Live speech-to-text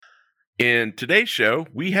In today's show,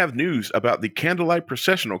 we have news about the Candlelight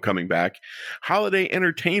Processional coming back, holiday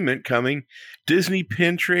entertainment coming, Disney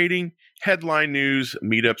pin trading, headline news,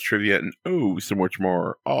 meetups, trivia, and so much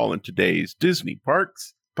more, all in today's Disney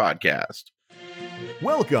Parks podcast.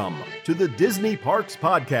 Welcome to the Disney Parks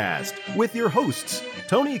Podcast with your hosts,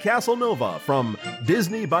 Tony Casanova from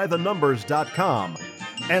DisneyByTheNumbers.com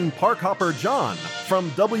and Parkhopper John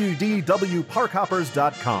from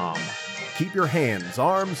WDWParkhoppers.com. Keep your hands,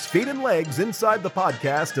 arms, feet, and legs inside the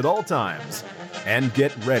podcast at all times. And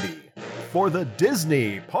get ready for the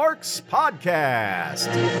Disney Parks Podcast.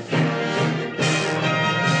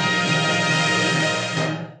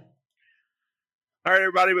 All right,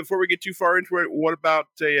 everybody, before we get too far into it, what about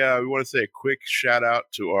we want to say a quick shout out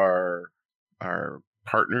to our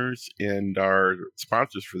partners and our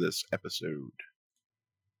sponsors for this episode.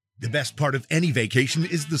 The best part of any vacation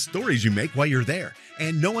is the stories you make while you're there.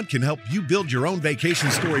 And no one can help you build your own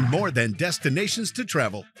vacation story more than Destinations to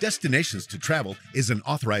Travel. Destinations to Travel is an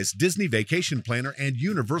authorized Disney vacation planner and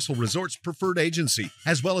Universal Resorts preferred agency,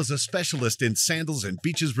 as well as a specialist in sandals and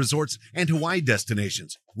beaches resorts and Hawaii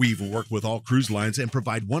destinations. We even work with all cruise lines and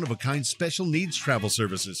provide one-of-a-kind special needs travel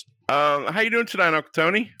services. How you doing tonight, Uncle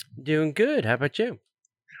Tony? Doing good. How about you?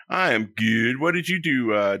 I am good. What did you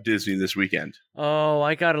do, Disney, this weekend? Oh,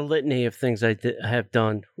 I got a litany of things I have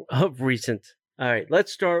done of recent. All right,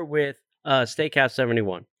 let's start with Steakhouse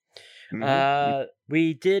 71. Mm-hmm.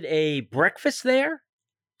 We did a breakfast there,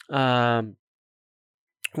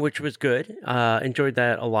 which was good. Enjoyed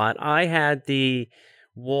that a lot. I had the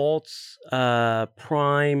Waltz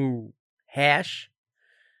Prime Hash.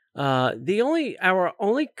 Our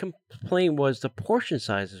only complaint was the portion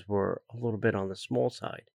sizes were a little bit on the small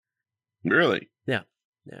side. Really? Yeah.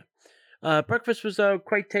 Breakfast was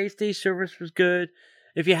quite tasty. Service was good.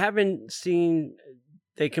 If you haven't seen,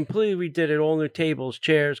 they completely redid it. All new tables,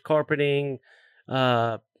 chairs, carpeting,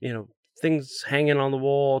 things hanging on the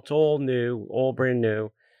wall. It's all new, all brand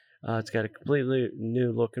new. It's got a completely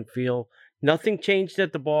new look and feel. Nothing changed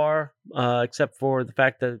at the bar, except for the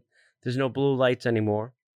fact that there's no blue lights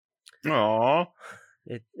anymore. Aww.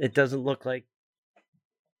 It doesn't look like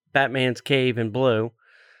Batman's cave in blue.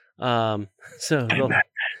 So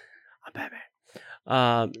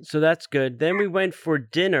that's good. Then we went for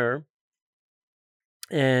dinner,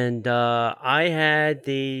 and I had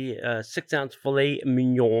the 6-ounce filet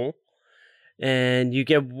mignon, and you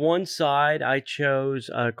get one side. I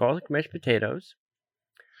chose garlic mashed potatoes.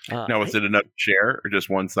 Now, was it enough to share, or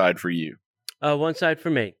just one side for you? One side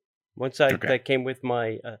for me. One side Okay. that came with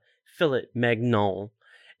my filet mignon.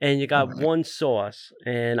 And you got one sauce,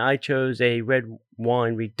 and I chose a red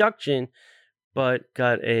wine reduction, but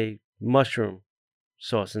got a mushroom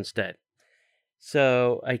sauce instead.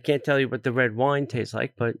 So I can't tell you what the red wine tastes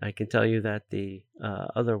like, but I can tell you that the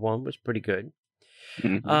other one was pretty good.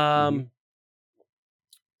 Mm-hmm.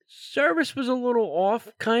 Service was a little off,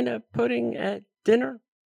 kind of pudding at dinner.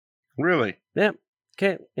 Really? Yeah,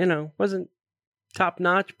 wasn't top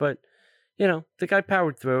notch, but the guy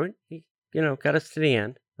powered through it. He got us to the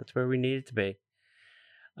end. That's where we needed to be.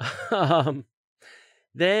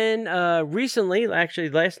 Then recently, actually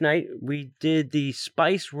last night, we did the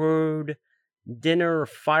Spice Road dinner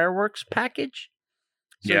fireworks package.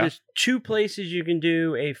 So there's two places you can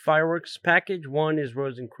do a fireworks package. One is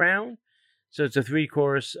Rose and Crown. So it's a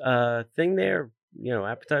 3-course thing there.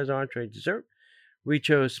 Appetizer, entree, dessert. We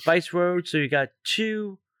chose Spice Road. So you got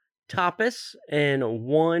 2 tapas and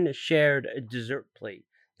 1 shared dessert plate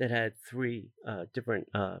that had 3 different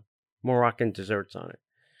Moroccan desserts on it.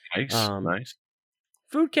 Nice.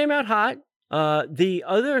 Food came out hot. The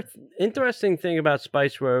other interesting thing about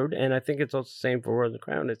Spice Road, and I think it's also the same for Rose and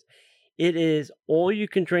Crown, is it is all you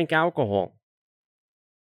can drink alcohol.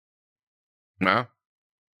 Wow.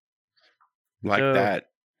 That.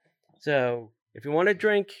 So if you want to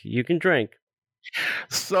drink, you can drink.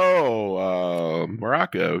 So,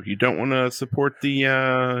 Morocco, you don't want to support the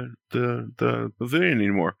pavilion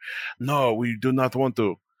anymore? No, we do not want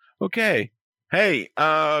to. Okay. Hey,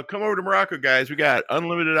 come over to Morocco, guys. We got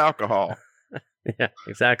unlimited alcohol. Yeah,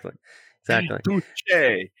 exactly.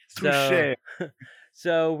 Touché.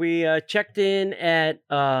 So we checked in at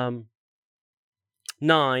 9,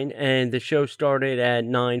 and the show started at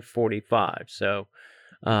 9:45. So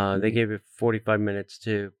they gave you 45 minutes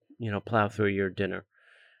to plow through your dinner.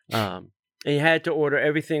 And you had to order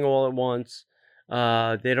everything all at once.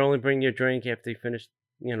 They'd only bring you a drink after you finished,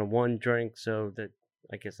 one drink, so that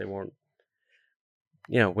I guess they weren't,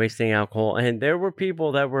 wasting alcohol. And there were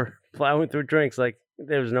people that were plowing through drinks like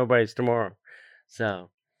there was nobody's tomorrow. So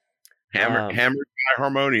Hammered by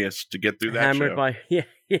Harmonious to get through that hammered show. by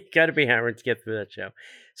you got to be hammered to get through that show.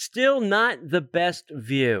 Still not the best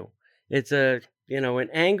view. It's an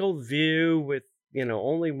angled view with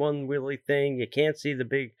only one really thing. You can't see the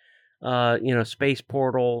big space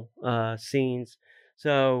portal scenes.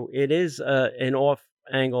 So it is an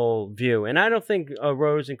off-angle view, and I don't think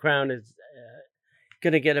Rose and Crown is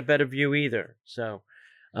going to get a better view either. So,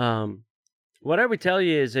 what I would tell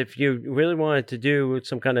you is, if you really wanted to do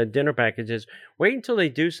some kind of dinner packages, wait until they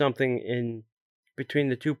do something in between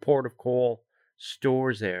the two port of call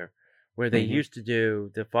stores there, where they used to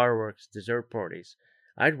do the fireworks dessert parties.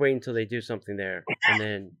 I'd wait until they do something there and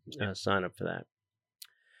then sign up for that.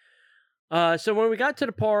 So when we got to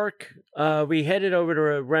the park, we headed over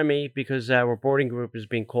to Remy because our boarding group is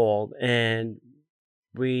being called, and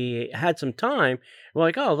we had some time. We're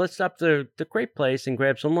like, oh, let's stop the crepe place and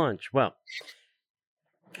grab some lunch. Well,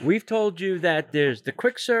 we've told you that there's the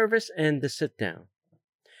quick service and the sit down.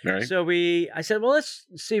 Right. So I said, well, let's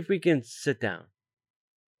see if we can sit down.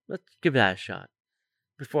 Let's give that a shot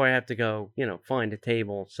before I have to go, find a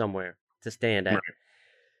table somewhere to stand at. Right.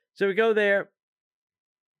 So we go there.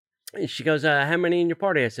 And she goes, how many in your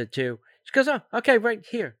party? I said 2. She goes, oh, okay, right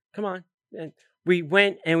here. Come on. And we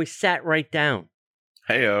went and we sat right down.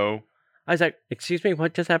 Hey-o. I was like, excuse me,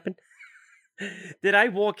 what just happened? Did I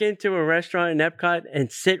walk into a restaurant in Epcot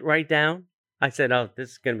and sit right down? I said, oh,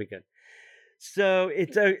 this is going to be good. So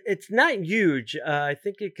it's not huge. I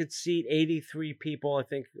think it could seat 83 people. I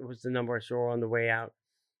think it was the number I saw on the way out.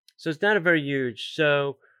 So it's not a very huge.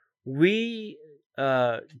 So we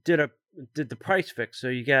did the price fix. So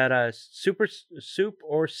you got a super soup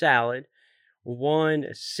or salad, 1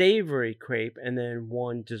 savory crepe, and then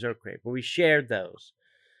 1 dessert crepe. But we shared those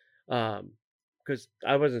because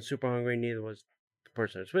I wasn't super hungry. Neither was the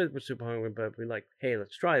person I was with was super hungry. But we like, hey,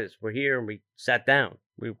 let's try this. We're here, and we sat down.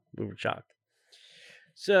 We were shocked.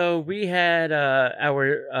 So we had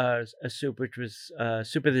our a soup, which was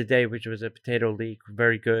soup of the day, which was a potato leek,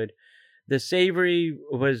 very good. The savory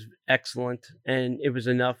was excellent, and it was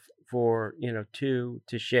enough for 2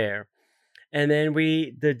 to share. And then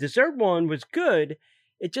the dessert one was good.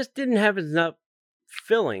 It just didn't have enough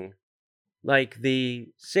filling like the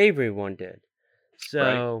savory one did.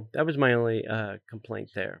 So that was my only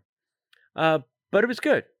complaint there. But it was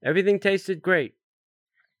good. Everything tasted great.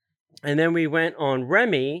 And then we went on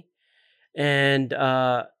Remy, and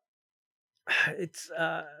it's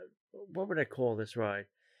what would I call this ride?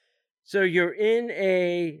 So you're in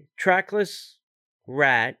a trackless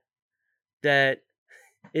rat that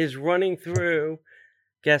is running through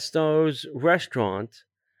Gaston's restaurant,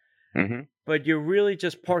 but you're really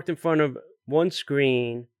just parked in front of one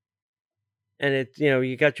screen, and it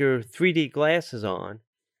you got your 3D glasses on,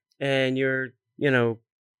 and you're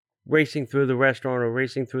racing through the restaurant or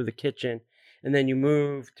racing through the kitchen, and then you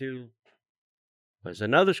move to there's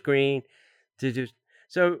another screen to do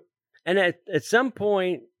so. And at some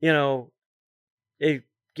point, it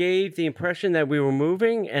gave the impression that we were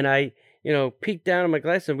moving, and I peeked down at my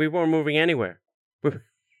glasses, and we weren't moving anywhere. We were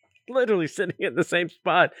literally sitting at the same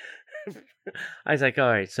spot. I was like, all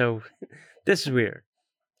right, so this is weird.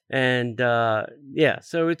 And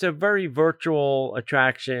so it's a very virtual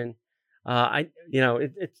attraction.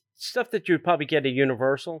 It's stuff that you would probably get at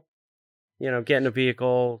Universal, get in a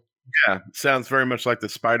vehicle. Yeah, sounds very much like the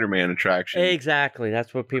Spider-Man attraction. Exactly.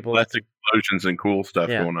 That's what people... Lots of explosions and cool stuff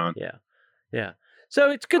going on. Yeah.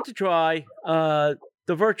 So it's good to try. The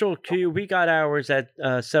virtual queue, we got ours at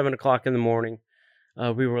 7 o'clock in the morning.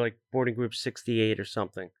 We were like boarding group 68 or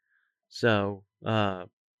something. So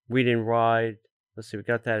we didn't ride. Let's see, we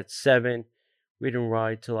got that at 7. We didn't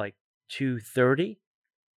ride till like 2:30.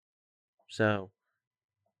 So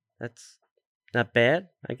that's not bad,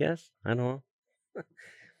 I guess. I don't know.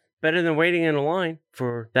 Better than waiting in a line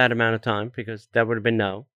for that amount of time, because that would have been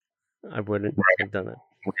no. I wouldn't have done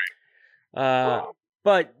that.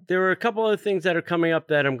 But there are a couple other things that are coming up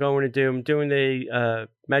that I'm going to do. I'm doing the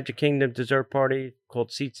Magic Kingdom dessert party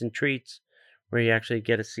called Seats and Treats, where you actually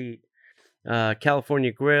get a seat.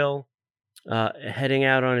 California Grill, heading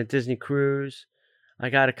out on a Disney cruise.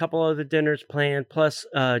 I got a couple other dinners planned, plus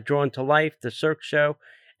Drawn to Life, the Cirque show,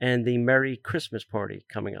 and the Merry Christmas party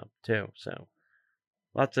coming up too. So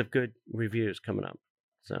lots of good reviews coming up.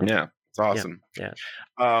 So yeah, it's awesome. Yeah.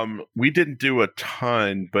 We didn't do a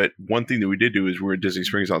ton, but one thing that we did do is we were at Disney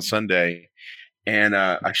Springs on Sunday, and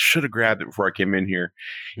I should have grabbed it before I came in here.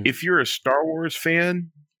 Mm-hmm. If you're a Star Wars fan,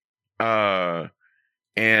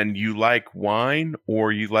 and you like wine,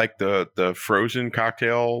 or you like the frozen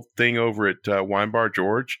cocktail thing over at Wine Bar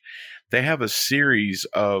George, they have a series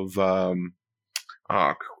of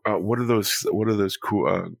what are those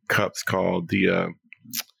cool cups called? The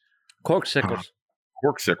Corksicles.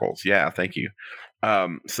 Corksicles. Yeah, thank you.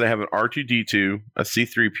 So they have an R2D2, a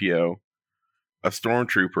C3PO, a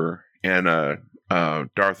Stormtrooper, and a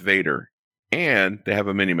Darth Vader, and they have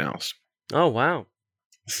a Minnie Mouse. Oh wow!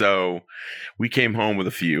 So we came home with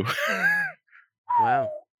a few. Wow.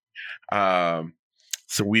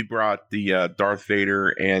 So we brought the Darth Vader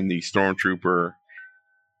and the Stormtrooper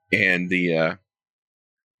and the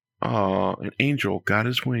an angel got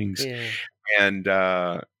his wings. Yeah. And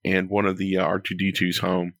one of the R2D2s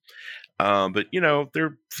home. But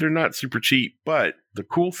they're not super cheap. But the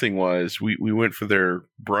cool thing was we went for their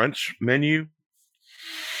brunch menu,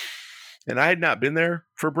 and I had not been there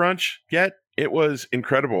for brunch yet. It was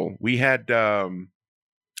incredible. We had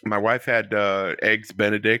my wife had eggs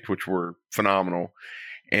Benedict, which were phenomenal,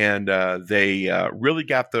 and they really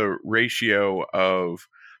got the ratio of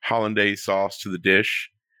hollandaise sauce to the dish.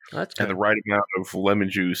 That's good. And the right amount of lemon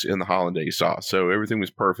juice in the hollandaise sauce. So everything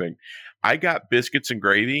was perfect. I got biscuits and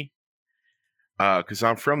gravy because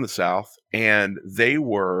I'm from the South, and they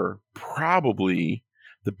were probably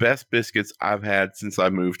the best biscuits I've had since I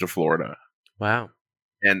moved to Florida. Wow.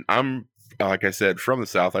 And I'm, like I said, from the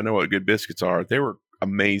South. I know what good biscuits are. They were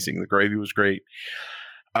amazing. The gravy was great.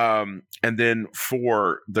 And then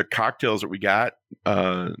for the cocktails that we got,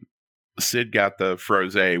 Sid got the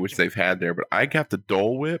Frosé, which they've had there, but I got the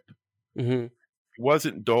Dole Whip. Mm-hmm. It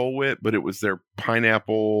wasn't Dole Whip, but it was their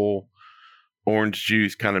pineapple orange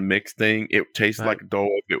juice kind of mixed thing. It tasted like a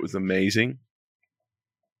Dole Whip. It was amazing.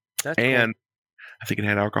 That's and cool. I think it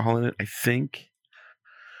had alcohol in it. I think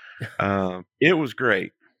it was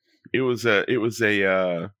great. It was a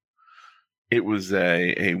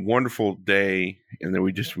wonderful day, and then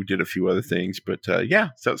we did a few other things. But so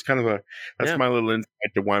it's kind of my little insight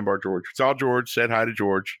to Wine Bar George. It's all George. Said hi to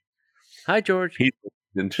George. Hi, George. He's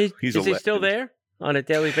is he still there on a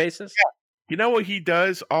daily basis? Yeah. You know what he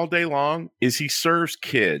does all day long is he serves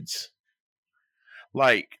kids.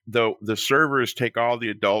 Like the servers take all the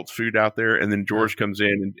adults' food out there, and then George comes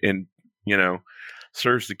in and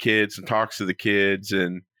serves the kids and talks to the kids,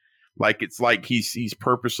 and it's like he's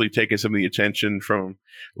purposely taking some of the attention from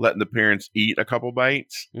letting the parents eat a couple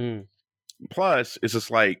bites. Mm. Plus, it's just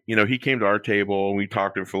like, he came to our table and we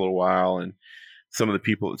talked to him for a little while, and some of the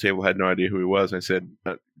people at the table had no idea who he was. And I said,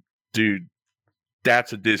 dude,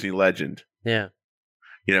 that's a Disney legend. Yeah.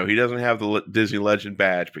 He doesn't have the Disney legend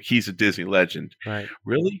badge, but he's a Disney legend. Right.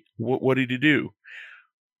 Really? What did he do?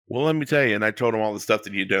 Well, let me tell you. And I told him all the stuff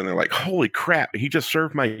that he had done. They're like, holy crap, he just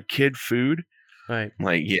served my kid food. Right. I'm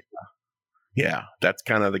like, yeah, that's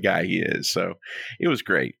kind of the guy he is. So it was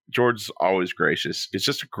great. George's always gracious. It's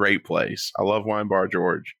just a great place. I love Wine Bar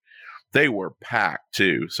George. They were packed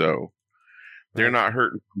too, so they're not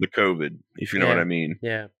hurting from the COVID, if you know what I mean.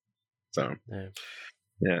 Yeah. So,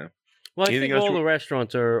 yeah. Well, I think all the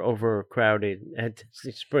restaurants are overcrowded at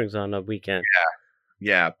Disney Springs on a weekend.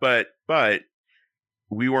 Yeah, but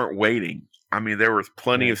we weren't waiting. I mean, there was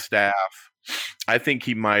plenty of staff. I think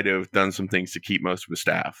he might have done some things to keep most of his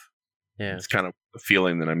staff. Yeah. It's kind of the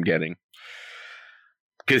feeling that I'm getting.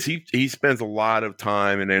 Because he spends a lot of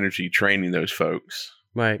time and energy training those folks.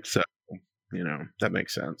 Right. So, that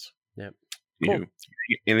makes sense. Yep. Cool.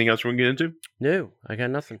 Anything else we can get into? No, I got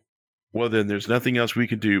nothing. Well, then there's nothing else we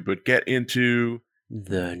can do but get into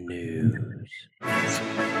the news.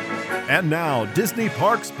 And now, Disney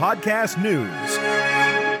Parks Podcast News.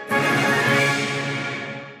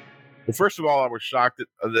 Well, first of all, I was shocked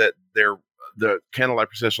that the Candlelight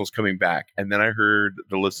Processional is coming back. And then I heard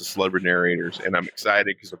the list of celebrity narrators, and I'm excited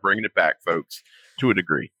because they're bringing it back, folks, to a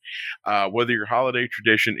degree. Whether your holiday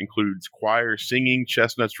tradition includes choir singing,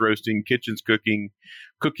 chestnuts roasting, kitchens cooking,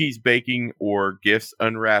 cookies baking, or gifts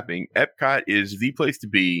unwrapping, Epcot is the place to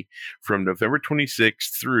be from November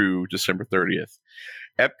 26th through December 30th.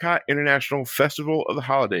 Epcot International Festival of the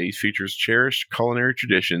Holidays features cherished culinary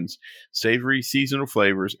traditions, savory seasonal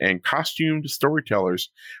flavors, and costumed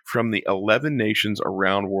storytellers from the 11 nations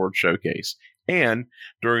around World Showcase. And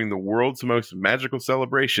during the world's most magical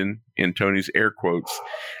celebration, in Tony's air quotes,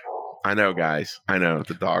 I know, guys, I know,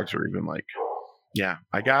 the dogs are even like, yeah,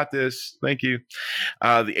 I got this. Thank you.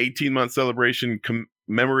 The 18-month celebration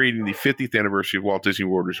commemorating the 50th anniversary of Walt Disney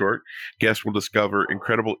World Resort. Guests will discover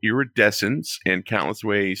incredible iridescence and countless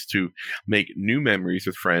ways to make new memories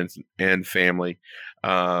with friends and family,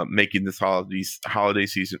 making this holiday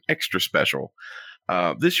season extra special.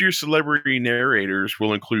 This year's celebrity narrators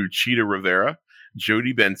will include Cheetah Rivera,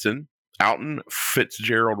 Jodie Benson, Alton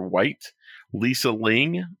Fitzgerald White, Lisa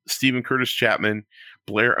Ling, Stephen Curtis Chapman,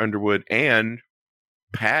 Blair Underwood, and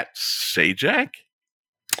Pat Sajak.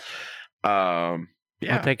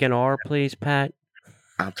 Yeah. I'll take an R, please, Pat.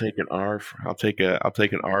 I'll take an R. I'll take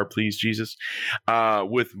an R, please, Jesus.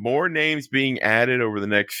 With more names being added over the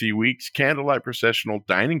next few weeks, candlelight processional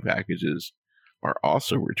dining packages are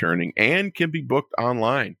also returning and can be booked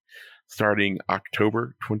online starting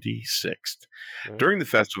October 26th. During the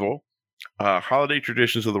festival, holiday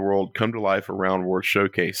traditions of the world come to life around World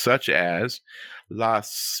Showcase, such as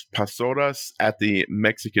Las Pasoras at the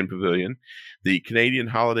Mexican Pavilion, the Canadian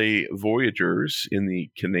Holiday Voyagers in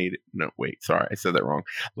the Canadian... No, wait, sorry, I said that wrong.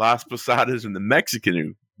 Las Posadas in the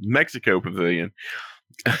Mexico Pavilion.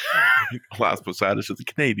 Las Posadas of the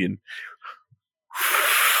Canadian.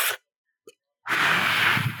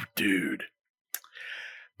 Dude.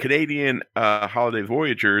 Canadian Holiday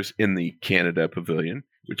Voyagers in the Canada Pavilion,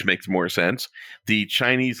 which makes more sense. The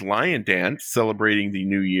Chinese Lion Dance celebrating the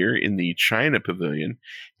New Year in the China Pavilion.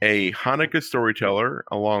 A Hanukkah storyteller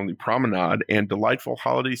along the promenade, and delightful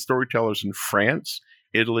holiday storytellers in France,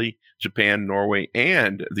 Italy, Japan, Norway,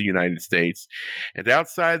 and the United States. And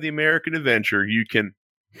outside the American adventure, you can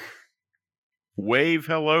wave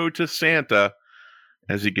hello to Santa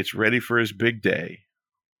as he gets ready for his big day.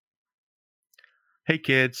 Hey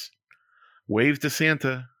kids, wave to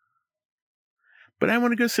Santa. But I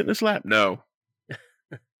want to go sit in his lap. No.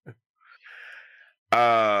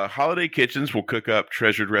 Holiday kitchens will cook up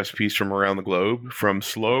treasured recipes from around the globe, from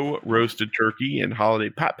slow roasted turkey and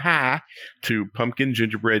holiday pot pie to pumpkin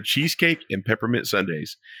gingerbread cheesecake and peppermint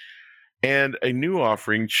sundaes. And a new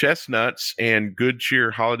offering, Chestnuts and Good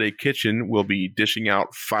Cheer Holiday Kitchen, will be dishing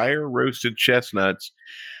out fire roasted chestnuts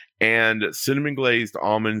and cinnamon glazed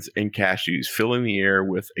almonds and cashews, filling the air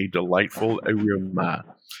with a delightful aroma.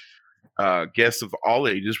 Guests of all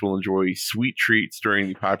ages will enjoy sweet treats during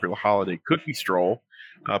the popular holiday cookie stroll.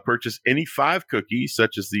 Purchase any 5 cookies,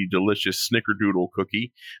 such as the delicious Snickerdoodle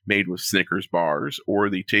cookie made with Snickers bars,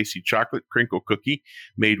 or the tasty chocolate crinkle cookie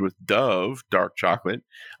made with Dove dark chocolate,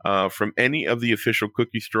 from any of the official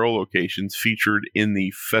cookie stroll locations featured in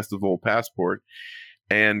the festival passport,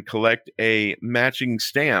 and collect a matching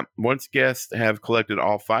stamp. Once guests have collected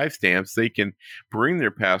all 5 stamps, they can bring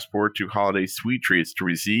their passport to Holiday Sweet Treats to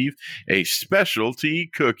receive a specialty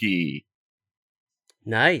cookie.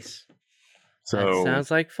 Nice. So that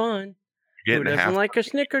sounds like fun. Who doesn't like a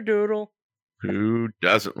Snickerdoodle? Who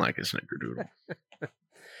doesn't like a Snickerdoodle?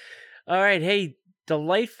 All right. Hey,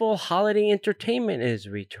 delightful holiday entertainment is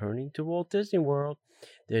returning to Walt Disney World.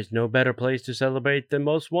 There's no better place to celebrate the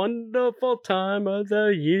most wonderful time of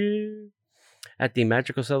the year. At the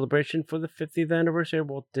magical celebration for the 50th anniversary of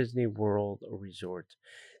Walt Disney World Resort.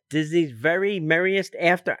 Disney's very merriest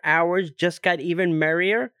after hours just got even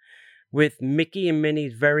merrier, with Mickey and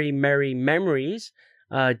Minnie's Very Merry Memories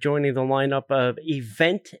joining the lineup of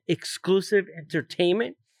event-exclusive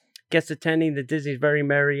entertainment. Guests attending the Disney's Very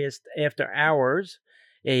Merriest After Hours,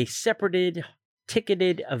 a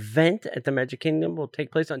ticketed event at the Magic Kingdom, will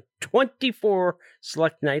take place on 24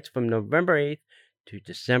 select nights from November 8th to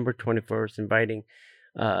December 21st, inviting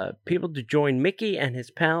people to join Mickey and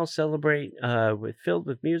his pals celebrate filled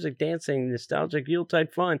with music, dancing, nostalgic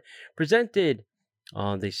Yuletide fun. Presented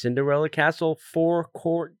on the Cinderella Castle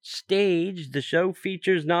forecourt stage, the show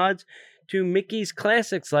features nods to Mickey's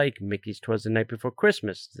classics like Mickey's 'Twas the Night Before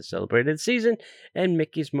Christmas, the celebrated season, and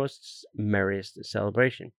Mickey's Most Merriest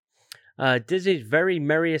Celebration. Disney's Very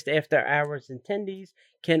Merriest After Hours attendees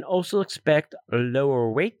can also expect lower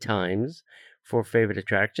wait times for favorite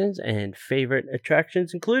attractions,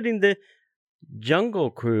 including the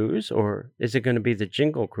Jungle Cruise, or is it going to be the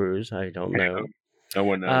Jingle Cruise? I don't know. No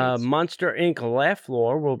one knows. Monster Inc. Laugh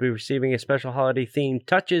Floor will be receiving a special holiday themed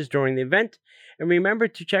touches during the event. And remember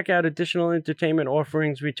to check out additional entertainment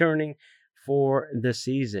offerings returning for the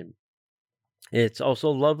season. It's also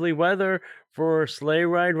lovely weather for a sleigh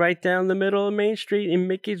ride right down the middle of Main Street, and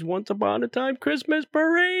Mickey's Once Upon a Time Christmas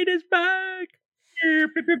Parade is back.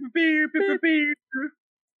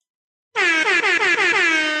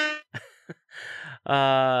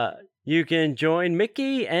 You can join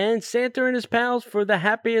Mickey and Santa and his pals for the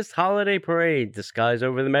happiest holiday parade. The skies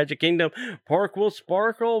over the Magic Kingdom Park will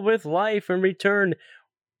sparkle with life and return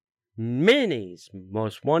Minnie's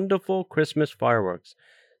most wonderful Christmas fireworks.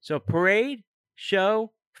 So parade,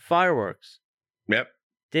 show, fireworks. Yep.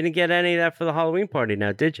 Didn't get any of that for the Halloween party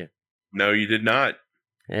now, did you? No, you did not.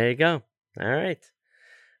 There you go. All right.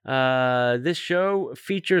 This show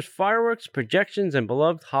features fireworks, projections, and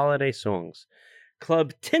beloved holiday songs.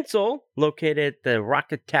 Club Tinsel, located at the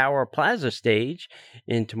Rocket Tower Plaza stage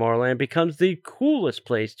in Tomorrowland, becomes the coolest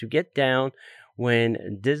place to get down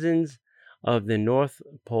when dozens of the North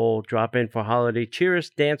Pole drop in for holiday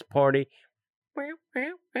cheerist dance party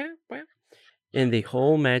in the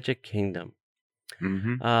whole Magic Kingdom.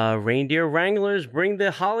 Reindeer wranglers bring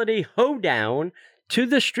the holiday hoedown to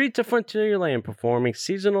the streets of Frontierland, performing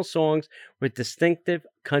seasonal songs with distinctive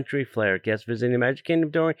country flair. Guests visiting the Magic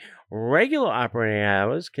Kingdom during regular operating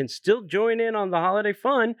hours can still join in on the holiday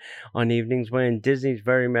fun on evenings when Disney's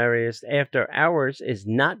very merriest after hours is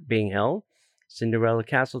not being held. Cinderella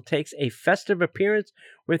Castle takes a festive appearance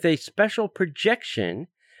with a special projection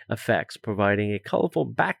effects, providing a colorful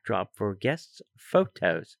backdrop for guests'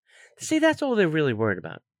 photos. See, that's all they're really worried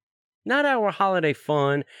about. Not our holiday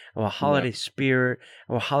fun, our holiday spirit,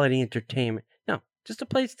 our holiday entertainment. No, just a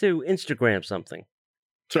place to Instagram something.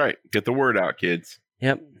 That's right. Get the word out, kids.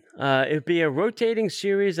 Yep. It'd be a rotating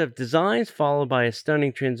series of designs followed by a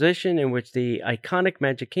stunning transition in which the iconic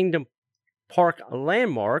Magic Kingdom Park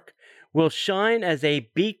landmark will shine as a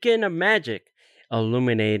beacon of magic,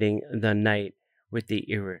 illuminating the night with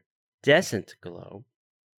the iridescent glow.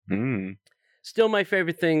 Still, my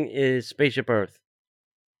favorite thing is Spaceship Earth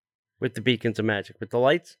with the beacons of magic, with the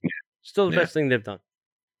lights. Still the best thing they've done.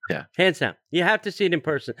 Yeah. Hands down. You have to see it in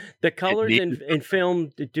person. The colors in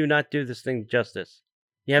film do not do this thing justice.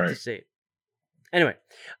 You have to see it. Anyway,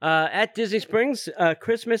 at Disney Springs,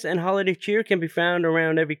 Christmas and holiday cheer can be found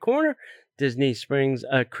around every corner. Disney Springs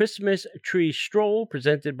Christmas Tree Stroll,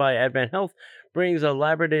 presented by Advent Health, brings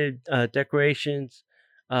elaborate decorations,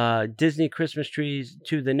 Disney Christmas trees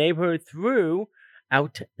to the neighborhood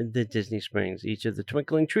throughout the Disney Springs. Each of the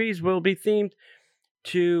twinkling trees will be themed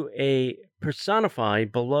to a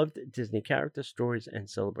personified beloved Disney character, stories, and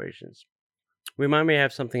celebrations. Remind me, I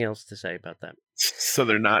have something else to say about that. So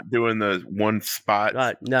they're not doing the one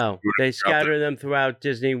spot? No, they scatter them throughout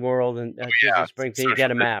Disney World and Disney Springs, so you get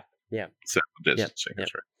a map. Yeah.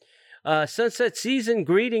 Sunset Season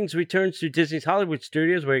Greetings returns to Disney's Hollywood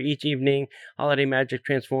Studios, where each evening holiday magic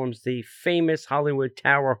transforms the famous Hollywood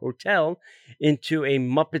Tower Hotel into a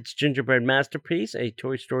Muppets gingerbread masterpiece, a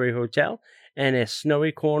Toy Story hotel, and a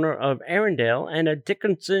snowy corner of Arendelle, and a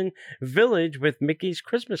Dickinson Village with Mickey's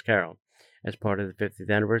Christmas Carol. As part of the 50th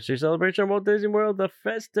anniversary celebration of Walt Disney World, the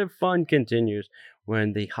festive fun continues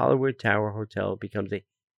when the Hollywood Tower Hotel becomes a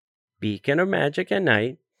beacon of magic at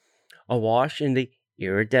night, awash in the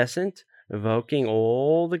iridescent, evoking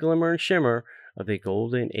all the glimmer and shimmer of the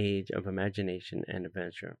golden age of imagination and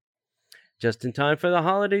adventure. Just in time for the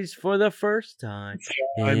holidays for the first time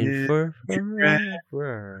in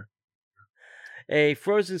forever. A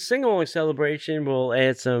Frozen sing-along celebration will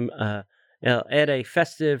add a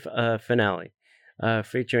festive finale,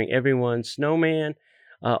 featuring everyone's snowman,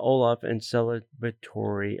 Olaf, and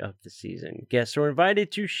celebratory of the season. Guests are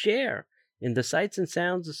invited to share in the sights and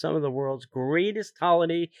sounds of some of the world's greatest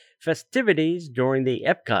holiday festivities during the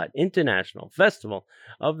Epcot International Festival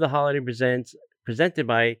of the Holiday presented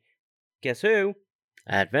by, guess who?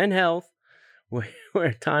 Advent Health,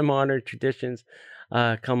 where time-honored traditions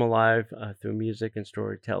come alive through music and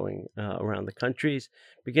storytelling around the countries.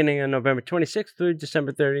 Beginning on November 26th through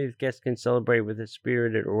December 30th, guests can celebrate with a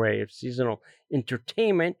spirited array of seasonal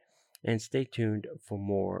entertainment, and stay tuned for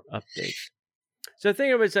more updates. So the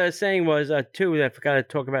thing I was saying was, too, that I forgot to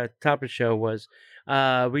talk about at the top of the show was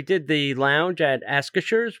we did the lounge at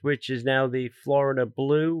Askisher's, which is now the Florida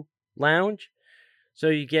Blue Lounge. So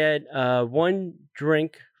you get one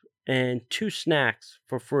drink and 2 snacks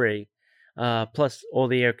for free, plus all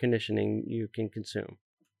the air conditioning you can consume.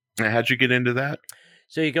 How'd you get into that?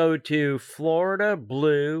 So you go to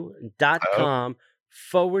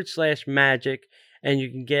floridablue.com/magic, and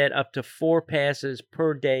you can get up to 4 passes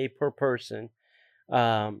per day per person.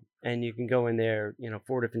 And you can go in there,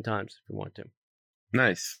 4 different times if you want to.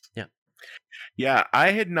 Nice. Yeah. Yeah,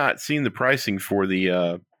 I had not seen the pricing for the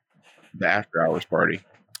after hours party.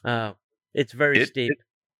 Oh, it's very steep.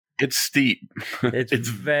 It's steep. It's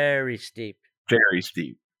very steep. Very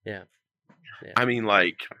steep. Yeah. I mean,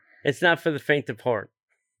 it's not for the faint of heart.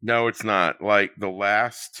 No, it's not. Like the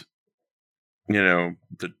last, the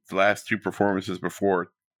last 2 performances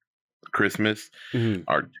before Christmas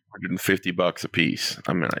are $250 a piece.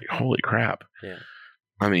 I mean, holy crap. Yeah.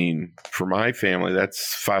 I mean, for my family,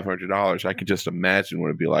 that's $500. I could just imagine what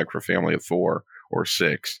it'd be like for a family of 4 or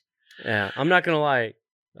 6. Yeah, I'm not gonna lie.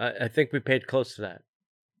 I think we paid close to that.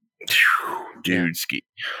 Dude ski.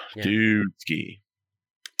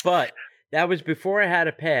 But that was before I had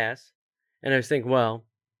a pass, and I was thinking, well,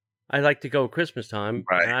 I'd like to go Christmas time,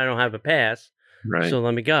 and I don't have a pass, so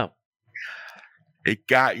let me go. It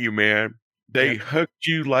got you, man. They hooked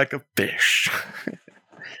you like a fish.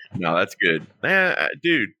 No, that's good.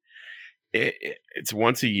 Dude, it's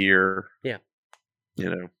once a year. Yeah.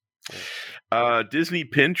 Disney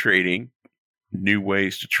pin trading, new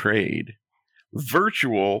ways to trade,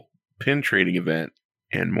 virtual pin trading event,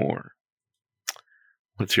 and more.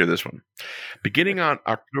 Let's hear this one. Beginning on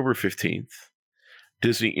October 15th,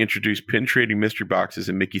 Disney introduced pin trading mystery boxes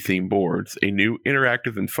and Mickey themed boards, a new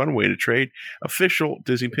interactive and fun way to trade official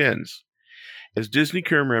Disney pins. As Disney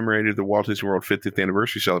commemorated the Walt Disney World 50th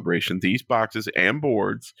anniversary celebration, these boxes and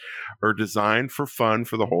boards are designed for fun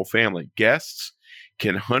for the whole family. Guests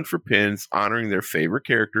can hunt for pins honoring their favorite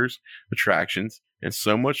characters, attractions, and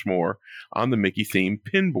so much more on the Mickey themed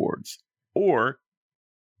pin boards, or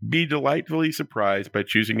be delightfully surprised by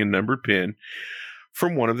choosing a numbered pin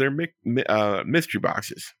from one of their mystery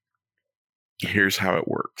boxes. Here's how it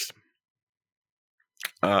works.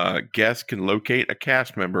 Guests can locate a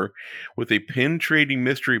cast member with a pin trading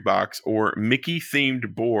mystery box or Mickey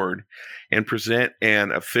themed board and present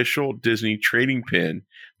an official Disney trading pin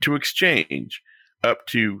to exchange, up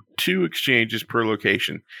to 2 exchanges per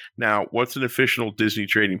location. Now, what's an official Disney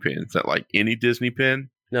trading pin? Is that like any Disney pin?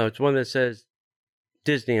 No, it's one that says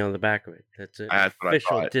Disney on the back of it. That's an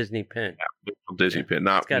official Disney pin. Yeah, official Disney pin,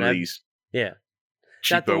 not one of these. Yeah.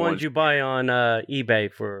 Not the ones you buy on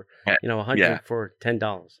eBay for, $100 for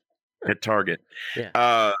 $10. At Target.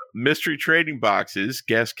 Yeah. Mystery trading boxes.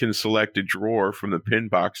 Guests can select a drawer from the pin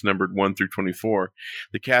box numbered 1 through 24.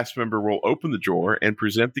 The cast member will open the drawer and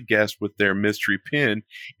present the guest with their mystery pin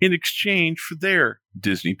in exchange for their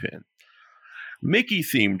Disney pin. Mickey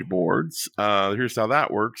themed boards. Here's how that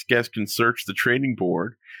works. Guests can search the trading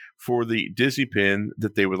board for the Disney pin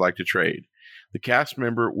that they would like to trade. The cast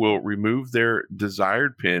member will remove their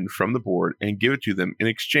desired pin from the board and give it to them in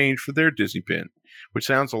exchange for their Disney pin, which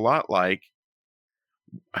sounds a lot like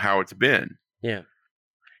how it's been. Yeah.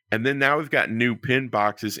 And then now we've got new pin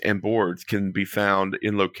boxes and boards can be found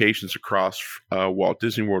in locations across Walt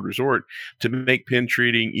Disney World Resort. To make pin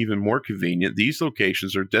trading even more convenient, these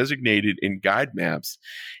locations are designated in guide maps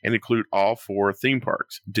and include all 4 theme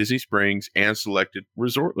parks, Disney Springs, and selected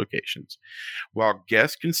resort locations. While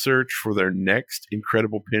guests can search for their next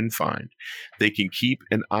incredible pin find, they can keep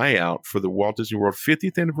an eye out for the Walt Disney World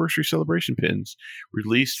 50th anniversary celebration pins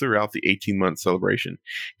released throughout the 18-month celebration.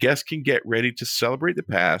 Guests can get ready to celebrate the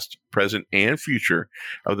past, present, and future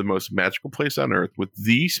of the most magical place on earth with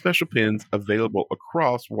these special pins available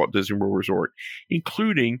across Walt Disney World Resort,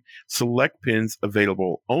 including select pins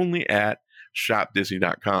available only at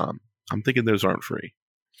shopdisney.com. I'm thinking those aren't free.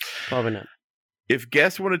 Probably not. If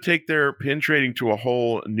guests want to take their pin trading to a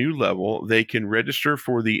whole new level, they can register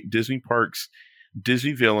for the Disney Parks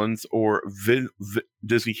Disney Villains or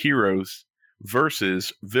Disney Heroes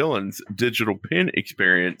versus Villains digital pin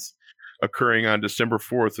experience occurring on December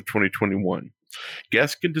 4th of 2021.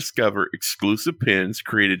 Guests can discover exclusive pins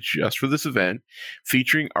created just for this event,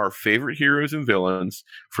 featuring our favorite heroes and villains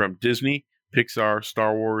from Disney, Pixar,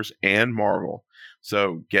 Star Wars, and Marvel.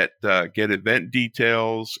 So get event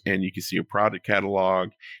details, and you can see a product catalog,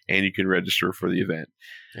 and you can register for the event.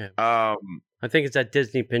 Yeah. I think it's at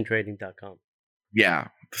DisneyPinTrading.com. Yeah.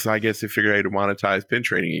 So I guess they figured out how to monetize pin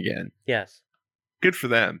trading again. Yes. Good for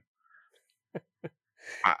them.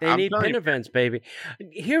 They need pin events, baby.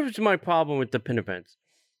 Here's my problem with the pin events.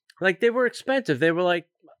 Like, they were expensive. They were like,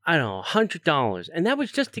 I don't know, $100. And that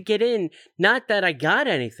was just to get in. Not that I got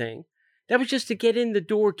anything. That was just to get in the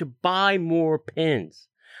door to buy more pins.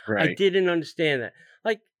 Right. I didn't understand that.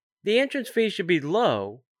 Like, the entrance fee should be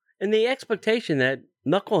low. And the expectation that,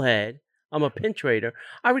 knucklehead, I'm a pin trader,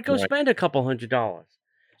 I would go spend a couple $100.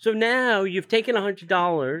 So now you've taken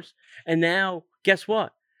 $100. And now, guess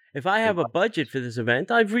what? If I have a budget for this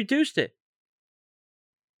event, I've reduced it.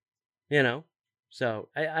 So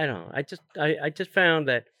I don't know. I just found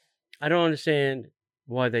that I don't understand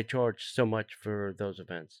why they charge so much for those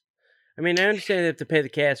events. I mean, I understand they have to pay the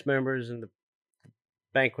cast members in the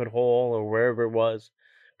banquet hall or wherever it was,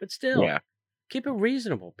 but still, keep it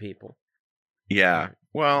reasonable, people. Yeah.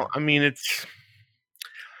 Well, I mean, it's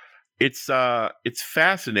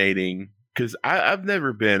fascinating because I've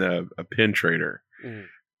never been a pin trader. Mm.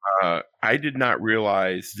 I did not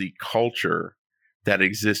realize the culture that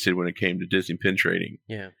existed when it came to Disney pin trading.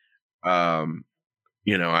 Yeah. I've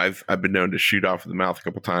been known to shoot off of the mouth a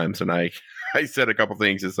couple times, and I said a couple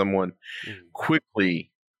things and someone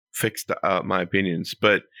quickly fixed my opinions.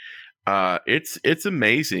 But it's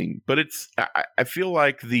amazing. But I feel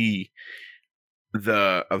like the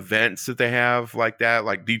events that they have like that,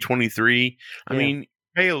 like D23. I mean, you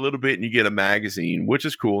pay a little bit and you get a magazine, which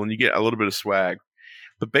is cool, and you get a little bit of swag.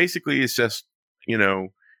 But basically, it's just,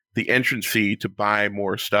 the entrance fee to buy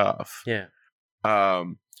more stuff. Yeah.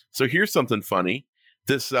 So here's something funny.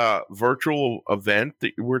 This virtual event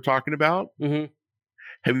that we're talking about,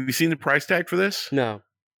 have you seen the price tag for this? No.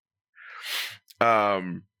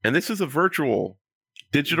 And this is a virtual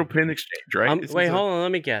digital pin exchange, right? Wait, hold on.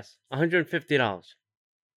 Let me guess. $150.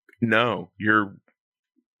 No.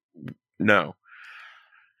 No.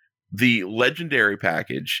 The legendary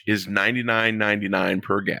package is $99.99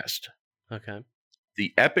 per guest. Okay.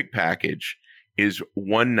 The epic package is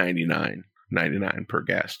 $199.99 per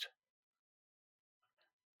guest.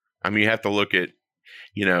 I mean, you have to look at,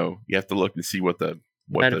 you have to look and see what the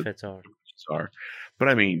benefits are. But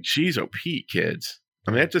I mean, she's OP, kids.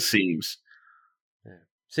 I mean, that just seems. Yeah.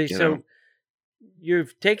 See, so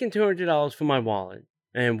you've taken $200 from my wallet,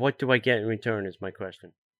 and what do I get in return? Is my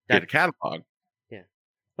question. Get a catalog. Yeah.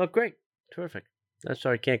 Oh, great, terrific. I'm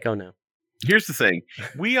sorry, can't go now. Here's the thing: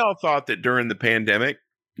 we all thought that during the pandemic,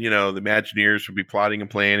 the Imagineers would be plotting and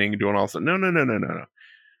planning and doing all stuff. No.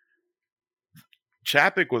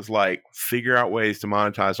 Chapek was like, figure out ways to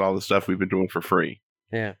monetize all the stuff we've been doing for free.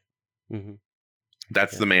 Yeah. Mm-hmm.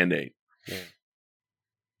 That's the mandate. Yeah.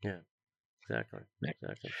 Exactly. Go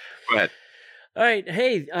ahead. All right.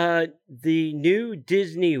 Hey, the new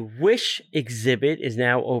Disney Wish exhibit is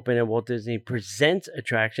now open at Walt Disney Presents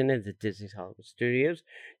attraction at the Disney's Hollywood Studios.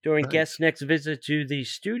 During guests' next visit to the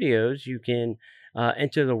studios, you can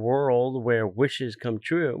enter the world where wishes come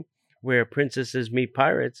true, where princesses meet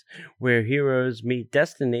pirates, where heroes meet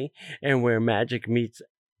destiny, and where magic meets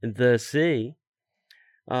the sea.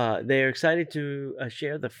 They are excited to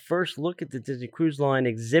share the first look at the Disney Cruise Line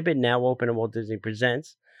exhibit, now open at Walt Disney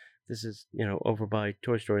Presents. This is, over by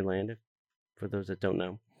Toy Story Land, for those that don't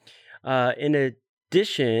know. In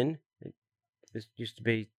addition, this used to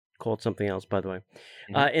be called something else, by the way.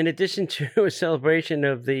 In addition to a celebration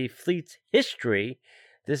of the fleet's history,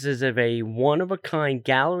 this is a one-of-a-kind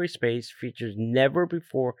gallery space, features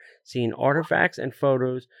never-before-seen artifacts and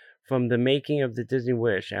photos from the making of the Disney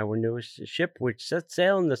Wish, our newest ship, which set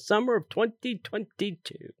sail in the summer of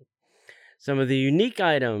 2022. Some of the unique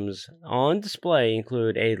items on display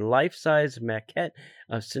include a life-size maquette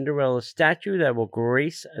of Cinderella's statue that will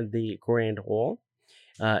grace the Grand Hall,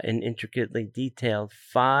 an intricately detailed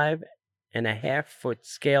 5.5-foot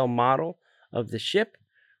scale model of the ship,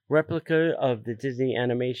 replica of the Disney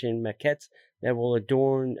animation maquettes that will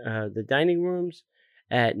adorn the dining rooms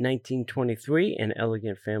at 1923, an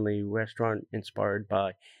elegant family restaurant inspired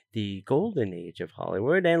by the golden age of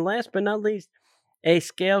Hollywood, and last but not least, a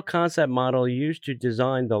scale concept model used to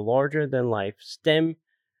design the larger-than-life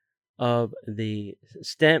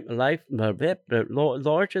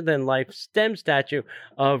larger-than-life stem statue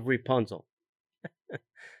of Rapunzel.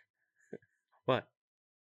 What?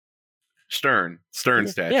 Stern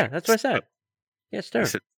statue. Yeah, that's what I said. Yeah, Stern.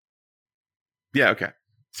 Yeah, okay.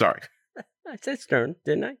 Sorry. I said Stern,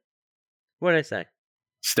 didn't I? What did I say?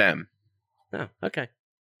 Stem. Oh, okay.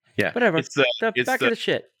 Yeah. Whatever. It's back of the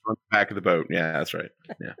shit. Back of the boat. Yeah, that's right.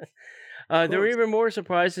 Yeah. There are even more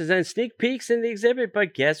surprises and sneak peeks in the exhibit,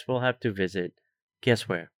 but guests will have to visit. Guess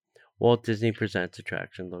where? Walt Disney Presents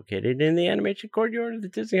attraction located in the animation courtyard of the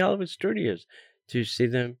Disney Hollywood Studios to see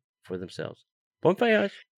them for themselves. Bon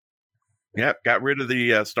voyage. Yep. Got rid of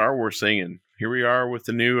the Star Wars singing. Here we are with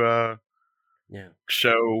the new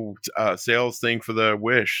show sales thing for the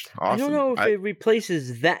Wish. Awesome. I don't know if it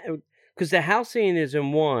replaces that, because the house scene is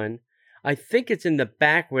in one. I think it's in the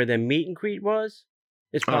back where the meet and greet was.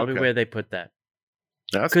 It's probably where they put that.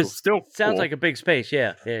 That's cool. Still sounds like a big space.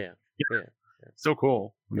 Yeah. Still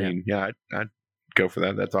cool. I mean, I'd go for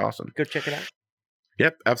that. That's awesome. Go check it out.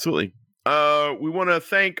 Yep, absolutely. We want to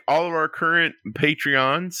thank all of our current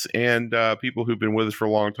Patreons and people who've been with us for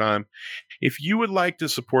a long time. If you would like to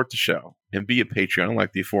support the show and be a Patreon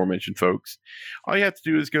like the aforementioned folks, all you have to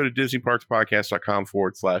do is go to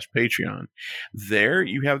DisneyParksPodcast.com/Patreon. There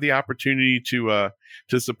you have the opportunity to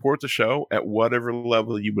support the show at whatever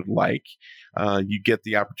level you would like. You get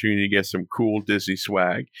the opportunity to get some cool Disney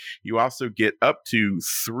swag. You also get up to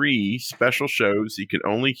 3 special shows you can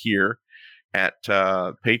only hear at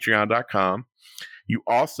patreon.com. You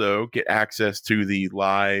also get access to the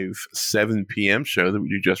live 7 p.m. show that we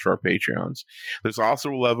do just for our Patreons. There's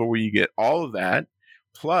also a level where you get all of that.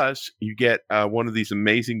 Plus, you get one of these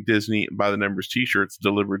amazing Disney by the Numbers t-shirts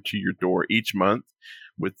delivered to your door each month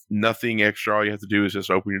with nothing extra. All you have to do is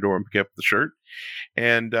just open your door and pick up the shirt.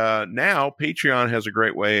 And now Patreon has a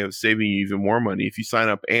great way of saving you even more money. If you sign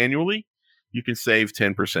up annually, you can save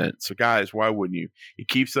 10%. So guys, why wouldn't you? It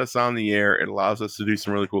keeps us on the air. It allows us to do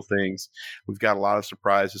some really cool things. We've got a lot of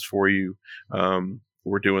surprises for you.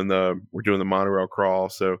 We're doing the monorail crawl,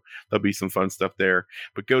 so there'll be some fun stuff there.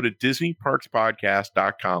 But go to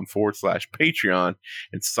DisneyParksPodcast.com/Patreon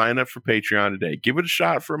and sign up for Patreon today. Give it a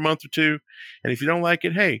shot for a month or two. And if you don't like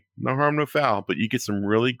it, hey, no harm, no foul. But you get some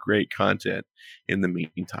really great content in the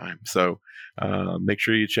meantime. So make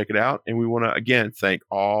sure you check it out. And we want to, again, thank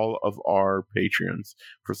all of our Patreons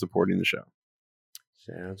for supporting the show.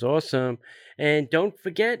 Sounds awesome. And don't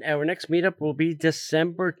forget, our next meetup will be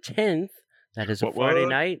December 10th. That is a Friday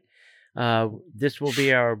night. This will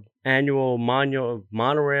be our annual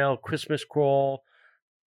monorail Christmas crawl,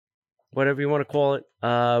 whatever you want to call it.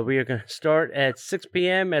 We are going to start at 6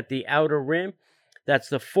 p.m. at the Outer Rim. That's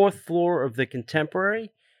the 4th floor of the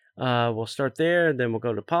Contemporary. We'll start there, and then we'll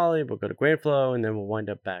go to Poly, we'll go to Grand Flow, and then we'll wind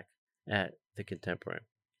up back at the Contemporary.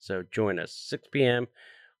 So join us, 6 p.m.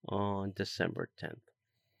 on December 10th.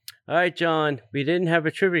 All right, John, we didn't have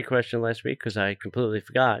a trivia question last week because I completely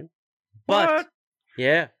forgot. But,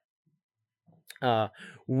 yeah.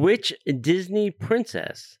 Which Disney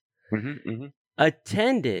princess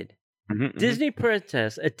attended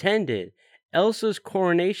Elsa's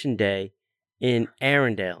coronation day in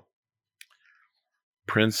Arendelle?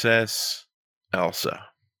 Princess Elsa.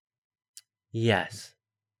 Yes,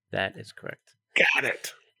 that is correct. Got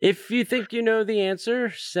it. If you think you know the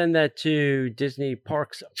answer, send that to Disney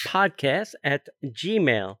Parks Podcast at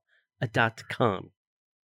gmail.com.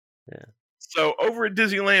 Yeah. So over at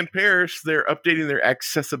Disneyland Paris, they're updating their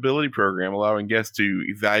accessibility program, allowing guests to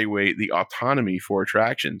evaluate the autonomy for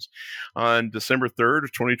attractions. On December 3rd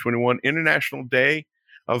of 2021, International Day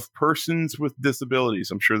of Persons with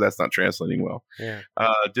Disabilities. I'm sure that's not translating well. Yeah.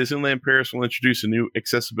 Disneyland Paris will introduce a new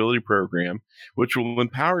accessibility program, which will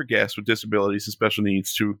empower guests with disabilities and special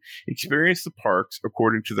needs to experience the parks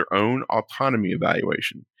according to their own autonomy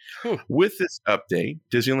evaluation. With this update,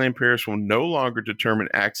 Disneyland Paris will no longer determine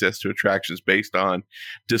access to attractions based on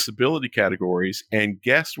disability categories, and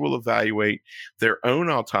guests will evaluate their own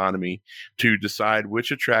autonomy to decide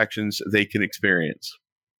which attractions they can experience.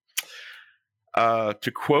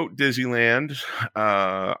 To quote Disneyland,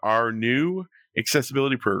 our new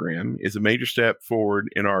accessibility program is a major step forward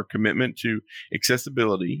in our commitment to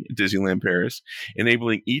accessibility at Disneyland Paris,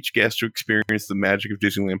 enabling each guest to experience the magic of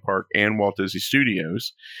Disneyland Park and Walt Disney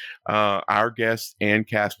Studios. Our guests and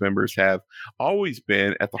cast members have always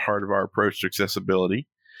been at the heart of our approach to accessibility.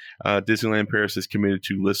 Disneyland Paris is committed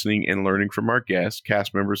to listening and learning from our guests,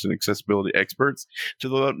 cast members, and accessibility experts to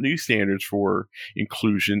develop new standards for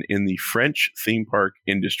inclusion in the French theme park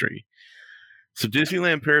industry. So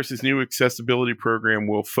Disneyland Paris's new accessibility program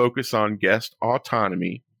will focus on guest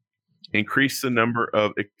autonomy, increase the number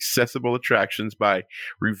of accessible attractions by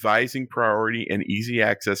revising priority and easy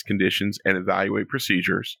access conditions and evaluate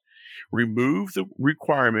procedures, remove the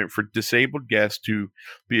requirement for disabled guests to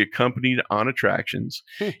be accompanied on attractions,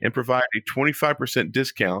 and provide a 25%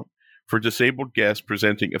 discount for disabled guests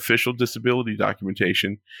presenting official disability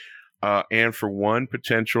documentation and for one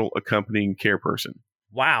potential accompanying care person.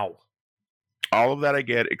 Wow. All of that I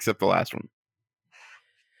get except the last one.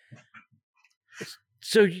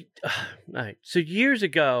 So, all right. So years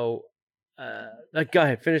ago, go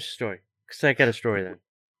ahead, finish the story, because I got a story then.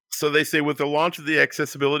 So they say with the launch of the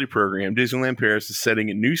accessibility program, Disneyland Paris is setting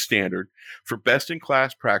a new standard for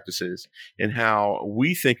best-in-class practices in how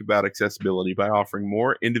we think about accessibility by offering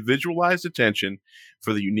more individualized attention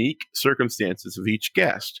for the unique circumstances of each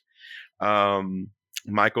guest.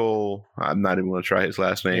 Michael, I'm not even going to try his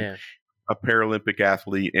last name. Yeah. A Paralympic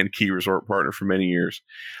athlete and key resort partner for many years.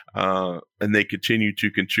 And they continue to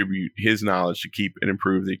contribute his knowledge to keep and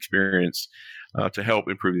improve the experience, to help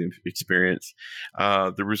improve the experience.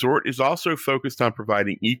 The resort is also focused on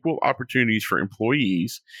providing equal opportunities for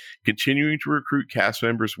employees, continuing to recruit cast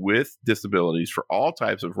members with disabilities for all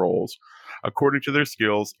types of roles according to their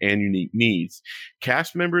skills and unique needs.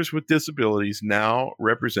 Cast members with disabilities now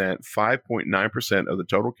represent 5.9% of the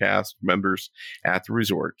total cast members at the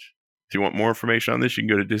resort. If you want more information on this, you can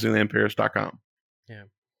go to DisneylandParis.com. Yeah.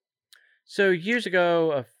 So years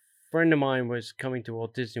ago, a friend of mine was coming to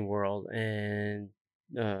Walt Disney World, and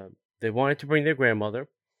they wanted to bring their grandmother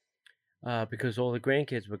because all the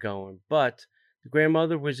grandkids were going. But the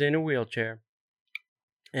grandmother was in a wheelchair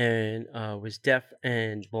and was deaf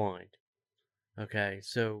and blind. Okay,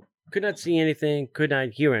 so could not see anything, could not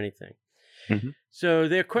hear anything. Mm-hmm. So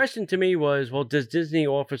their question to me was, well, does Disney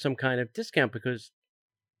offer some kind of discount because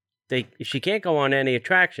she can't go on any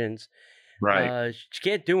attractions. Right. She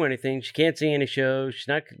can't do anything. She can't see any shows. She's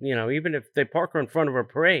not, even if they park her in front of a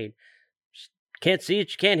parade, she can't see it.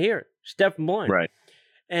 She can't hear it. She's deaf and blind. Right.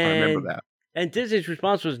 And, I remember that. And Disney's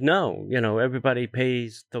response was no. Everybody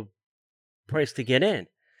pays the price to get in.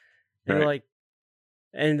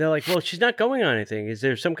 And they're like, well, she's not going on anything. Is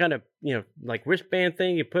there some kind of, like wristband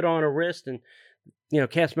thing you put on her wrist and,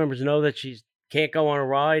 cast members know that she can't go on a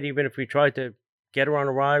ride even if we tried to get her on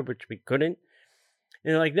a ride, which we couldn't.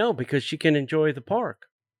 And they're like, no, because she can enjoy the park.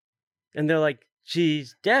 And they're like,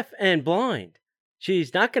 she's deaf and blind.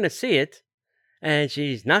 She's not going to see it, and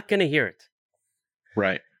she's not going to hear it.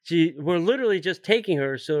 Right. we're literally just taking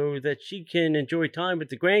her so that she can enjoy time with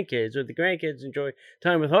the grandkids, or the grandkids enjoy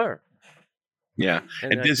time with her. Yeah,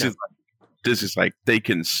 and this is like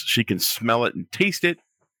she can smell it and taste it.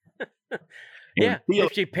 Yeah,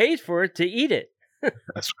 if she pays for it to eat it.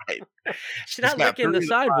 That's right. She's not licking the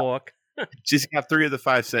sidewalk. She's got 3 of the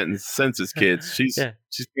 5 senses, kids. She's good.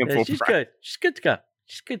 She's good to go.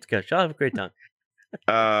 She's good to go. She'll have a great time.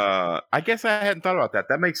 I guess I hadn't thought about that.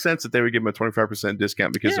 That makes sense that they would give them a 25%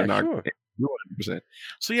 discount because they're not 100%.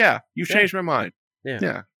 So yeah, you've changed my mind.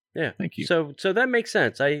 Yeah. Thank you. So that makes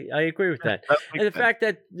sense. I agree with that. And the fact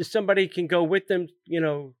that somebody can go with them,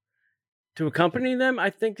 to accompany them, I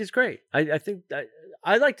think is great. I think that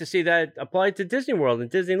I'd like to see that applied to Disney World and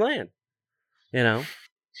Disneyland.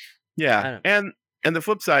 Yeah, and the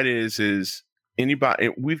flip side is anybody.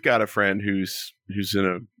 We've got a friend who's in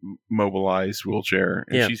a mobilized wheelchair,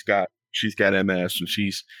 and she's got MS, and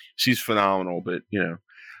she's phenomenal. But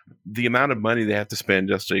the amount of money they have to spend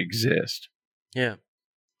just to exist. Yeah.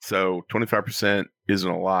 So 25% isn't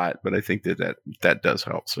a lot, but I think that does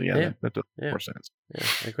help. So that does make more sense. Yeah,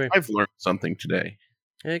 I agree. I've learned something today.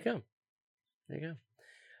 There you go.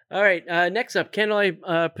 All right. Next up, Candlelight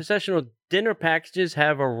processional dinner packages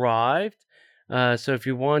have arrived. So if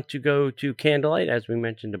you want to go to Candlelight, as we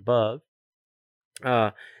mentioned above,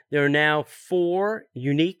 there are now 4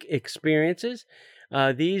 unique experiences.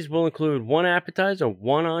 These will include 1 appetizer,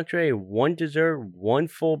 1 entree, 1 dessert, 1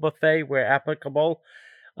 full buffet where applicable,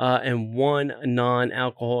 and 1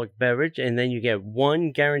 non-alcoholic beverage. And then you get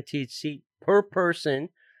 1 guaranteed seat per person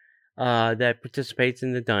that participates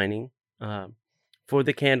in the dining for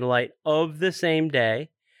the Candlelight of the same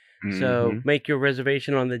day. Mm-hmm. So make your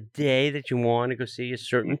reservation on the day that you want to go see a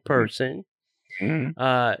certain person.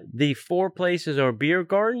 Mm-hmm. The 4 places are Beer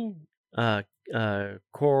Garden,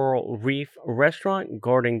 Coral Reef Restaurant,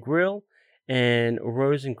 Garden Grill, and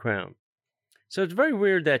Rose and Crown. So it's very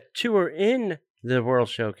weird that 2 are in the World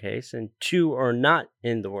Showcase and 2 are not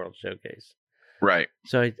in the World Showcase. Right.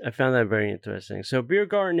 So I found that very interesting. So Beer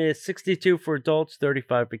Garden is $62 for adults,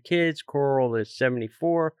 $35 for kids. Coral is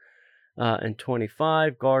 $74 and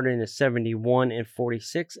 $25. Garden is $71 and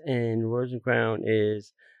 $46, and Rose and Crown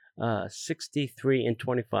is $63 and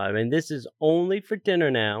 $25. And this is only for dinner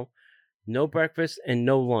now. No breakfast and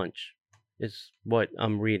no lunch is what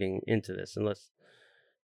I'm reading into this, unless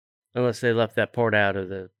they left that part out of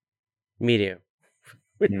the media.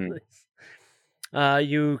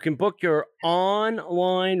 You can book your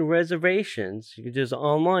online reservations. You can do this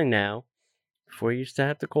online now. Before you used to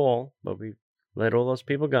have to call, but we let all those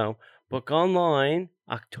people go. Book online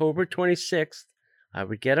October 26th. I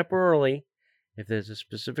would get up early if there's a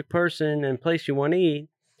specific person and place you want to eat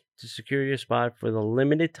to secure your spot for the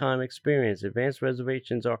limited time experience. Advanced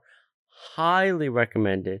reservations are highly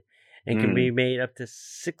recommended and can be made up to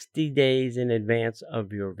 60 days in advance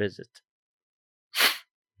of your visit.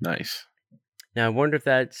 Nice. Now, I wonder if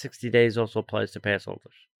that 60 days also applies to pass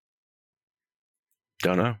holders.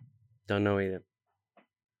 Don't know. Don't know either.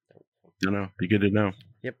 Don't know. Be good to know.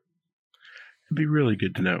 Yep. It'd be really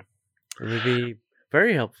good to know. It would be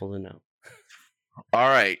very helpful to know. All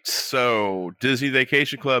right. So, Disney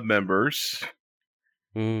Vacation Club members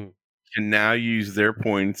can now use their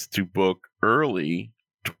points to book early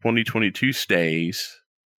 2022 stays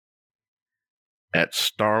at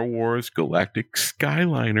Star Wars Galactic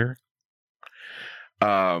Skyliner.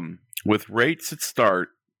 With rates that start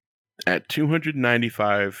at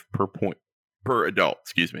 $295 per adult.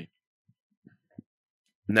 Excuse me.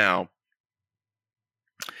 Now,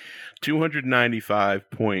 295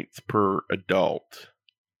 points per adult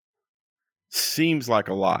seems like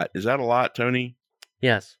a lot. Is that a lot, Tony?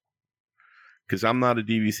 Yes. Because I'm not a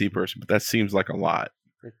DVC person, but that seems like a lot.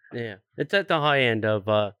 It's at the high end of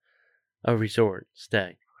a resort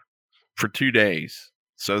stay for 2 days.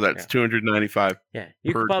 So that's 295. Yeah,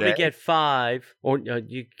 you could probably get 5, or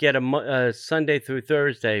you get a Sunday through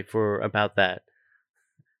Thursday for about that.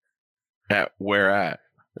 At where at?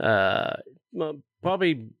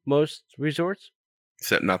 Probably most resorts,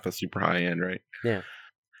 except not the super high end, right? Yeah.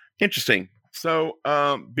 Interesting. So,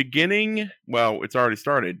 it's already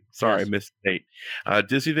started. Sorry, I missed the date.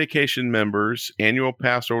 Disney Vacation members, annual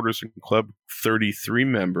pass holders, and Club 33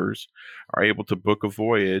 members are able to book a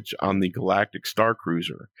voyage on the Galactic Star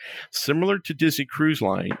Cruiser. Similar to Disney Cruise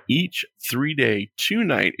Line, each 3-day,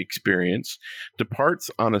 2-night experience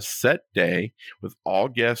departs on a set day with all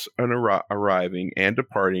guests arriving and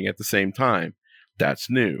departing at the same time. That's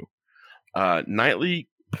new. Nightly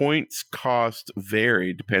points cost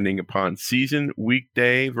vary depending upon season,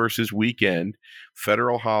 weekday versus weekend,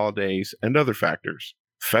 federal holidays, and other factors.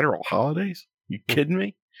 Federal holidays? You kidding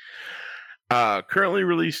me? Currently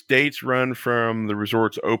released dates run from the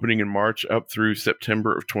resort's opening in March up through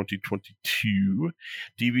September of 2022.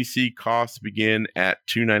 DVC costs begin at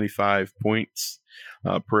 $295 points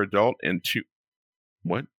per adult and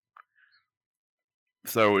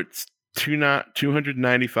So it's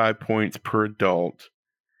 295 points per adult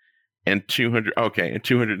and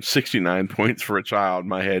 269 points for a child.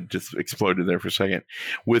 My head just exploded there for a second.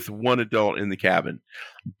 With one adult in the cabin.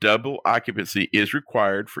 Double occupancy is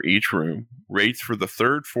required for each room. Rates for the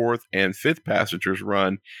third, fourth, and fifth passengers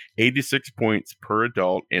run 86 points per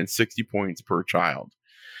adult and 60 points per child.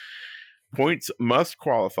 Points must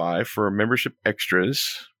qualify for membership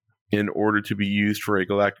extras in order to be used for a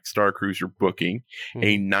Galactic Star Cruiser booking.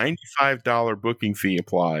 A $95 booking fee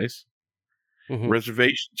applies.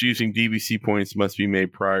 Reservations using DVC points must be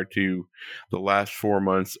made prior to the last 4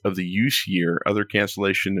 months of the use year. Other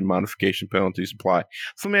cancellation and modification penalties apply.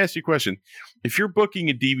 So let me ask you a question. If you're booking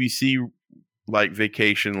a DVC like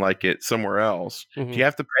vacation like it somewhere else, do you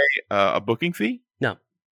have to pay a booking fee? No.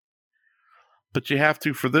 But you have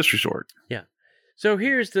to for this resort. Yeah. So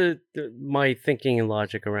here's my thinking and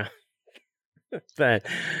logic around that.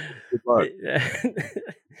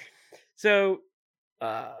 So,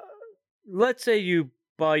 let's say you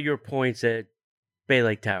buy your points at Bay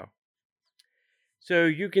Lake Tower. So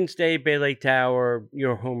you can stay Bay Lake Tower,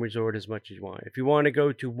 your home resort, as much as you want. If you want to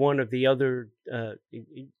go to one of the other,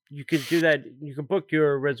 you can do that. You can book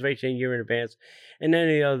your reservation a year in advance. And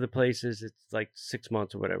any other places, it's like 6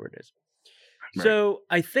 months or whatever it is. Right. So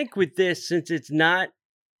I think with this, since it's not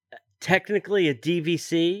technically a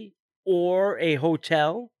DVC or a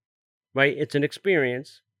hotel, right? It's an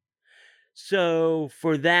experience. So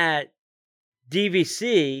for that,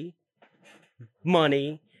 DVC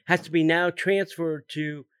money has to be now transferred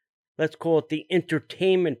to, let's call it the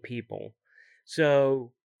entertainment people.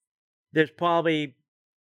 So there's probably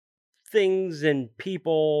things and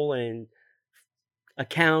people and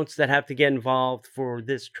accounts that have to get involved for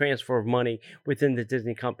this transfer of money within the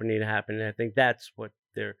Disney company to happen. And I think that's what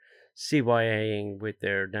they're CYAing with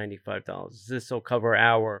their $95. This will cover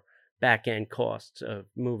our back end costs of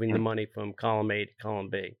moving the money from column A to column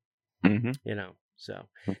B. You know, so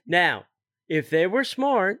now if they were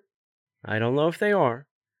smart, I don't know if they are,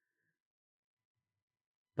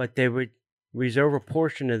 but they would reserve a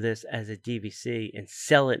portion of this as a DVC and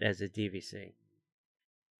sell it as a DVC.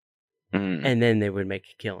 And then they would make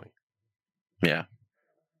a killing. Yeah.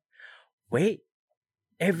 Wait,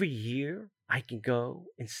 every year I can go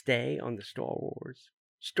and stay on the Star Wars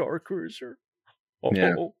Star Cruiser.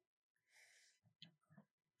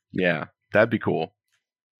 Yeah, that'd be cool.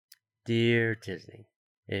 Dear Disney,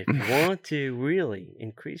 if you want to really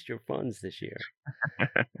increase your funds this year,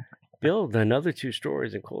 build another 2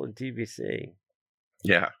 stories and call it DVC.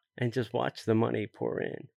 Yeah. And just watch the money pour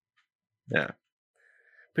in. Yeah.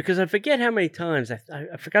 Because I forget how many times,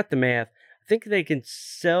 I forgot the math. I think they can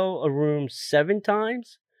sell a room 7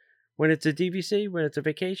 times when it's a DVC, when it's a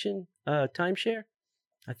vacation timeshare.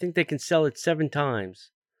 I think they can sell it 7 times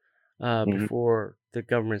before the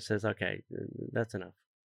government says, okay, that's enough.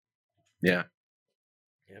 Yeah.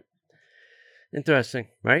 Yep. Interesting,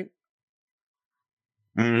 right?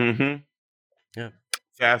 Yeah.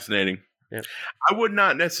 Fascinating. Yep. I would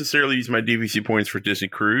not necessarily use my DVC points for Disney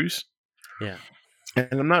Cruise. Yeah.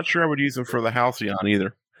 And I'm not sure I would use them for the Halcyon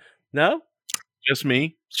either. No? Just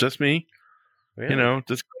me. It's just me. Really? You know,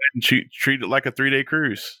 just go ahead and treat it like a 3-day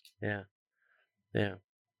cruise. Yeah. Yeah.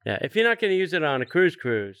 Yeah. If you're not going to use it on a cruise,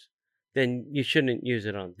 then you shouldn't use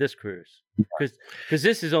it on this cruise. Because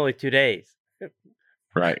this is only 2 days.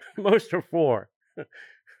 Right. Most are 4.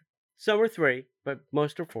 Some are 3, but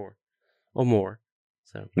most are 4 or more.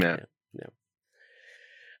 So, yeah.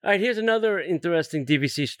 All right, here's another interesting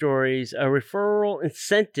DVC stories. A referral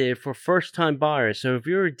incentive for first-time buyers. So if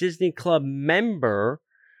you're a Disney Club member,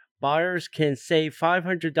 buyers can save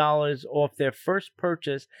 $500 off their first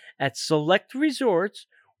purchase at select resorts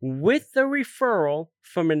with the referral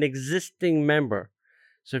from an existing member.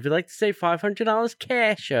 So if you'd like to save $500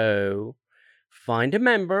 cash-o, find a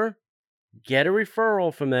member, get a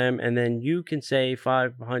referral from them, and then you can save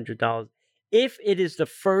 $500 if it is the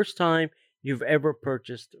first time you've ever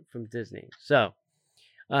purchased from Disney. So,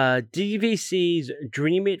 DVC's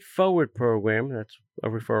Dream It Forward program, that's a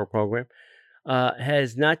referral program,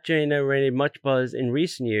 has not generated much buzz in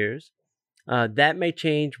recent years. That may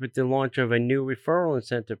change with the launch of a new referral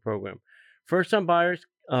incentive program. First-time buyers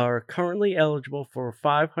are currently eligible for a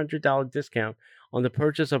 $500 discount on the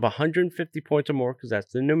purchase of 150 points or more, because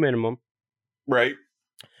that's the new minimum. Right.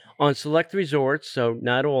 On select resorts, so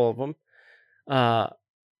not all of them.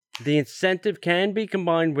 The incentive can be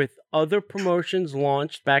combined with other promotions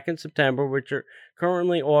launched back in September, which are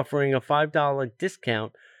currently offering a $5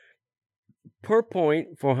 discount per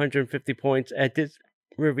point for 150 points at this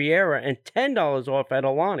Riviera and $10 off at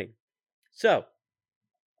Aulani. So,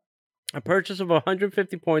 a purchase of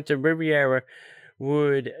 150 points at Riviera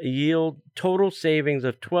would yield total savings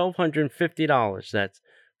of $1,250. That's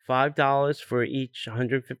 $5 for each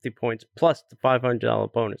 150 points plus the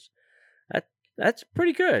 $500 bonus. That's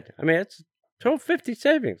pretty good. I mean, it's $1,250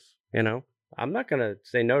 savings. You know, I'm not gonna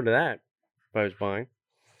say no to that if I was buying.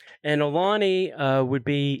 And Aulani would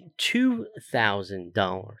be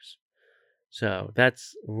 $2,000. So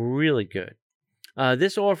that's really good.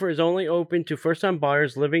 This offer is only open to first-time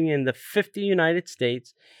buyers living in the 50 United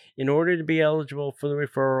States. In order to be eligible for the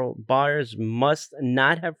referral, buyers must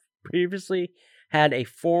not have previously had a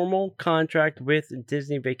formal contract with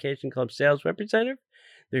Disney Vacation Club sales representative.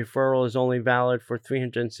 The referral is only valid for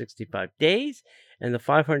 365 days, and the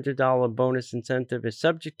 $500 bonus incentive is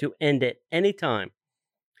subject to end at any time.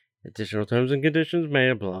 Additional terms and conditions may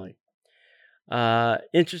apply.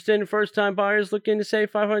 Interested in first-time buyers looking to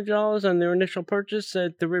save $500 on their initial purchase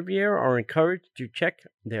at the Riviera are encouraged to check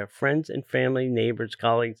their friends and family, neighbors,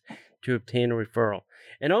 colleagues to obtain a referral.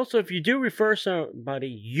 And also, if you do refer somebody,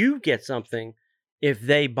 you get something if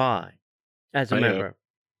they buy as a member.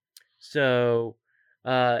 So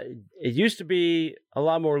it used to be a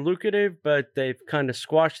lot more lucrative, but they've kind of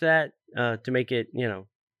squashed that to make it, you know,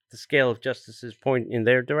 the scale of justice's point in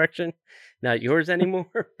their direction, not yours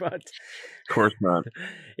anymore. But of course not.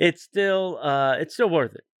 It's still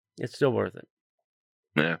worth it. It's still worth it.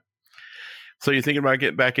 Yeah. So you thinking about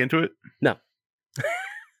getting back into it? No.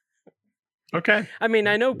 Okay. I mean,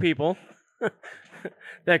 I know people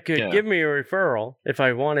that could give me a referral if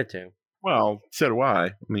I wanted to. Well, so do I.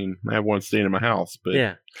 I mean, I have one staying in my house, but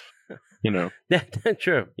yeah, you know, that's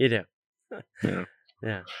true. You do. Yeah.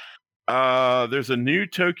 Yeah. There's a new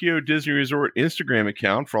Tokyo Disney Resort Instagram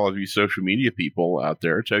account for all of you social media people out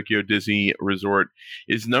there. Tokyo Disney Resort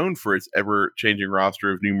is known for its ever-changing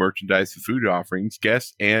roster of new merchandise and food offerings.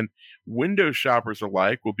 Guests and window shoppers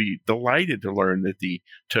alike will be delighted to learn that the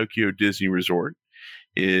Tokyo Disney Resort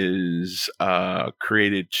is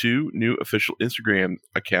created 2 new official Instagram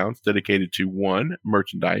accounts dedicated to 1,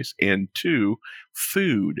 merchandise, and 2,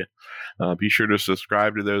 food. Be sure to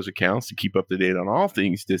subscribe to those accounts to keep up to date on all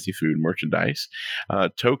things Disney food and merchandise.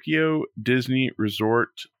 Tokyo Disney Resort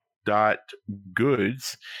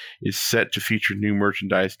 .goods is set to feature new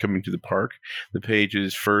merchandise coming to the park. The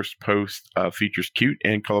page's first post features cute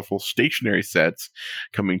and colorful stationery sets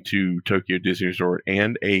coming to Tokyo Disney Resort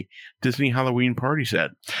and a Disney Halloween party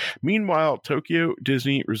set. Meanwhile, Tokyo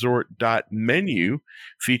Disney Resort .menu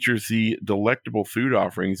features the delectable food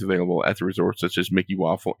offerings available at the resort, such as Mickey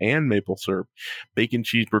waffle and maple syrup, bacon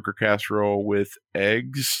cheeseburger casserole with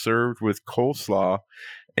eggs served with coleslaw,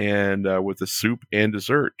 and with a soup and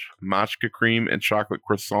dessert, matcha cream and chocolate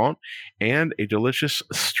croissant, and a delicious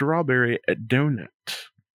strawberry donut.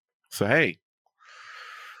 So, hey,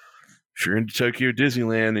 if you're into Tokyo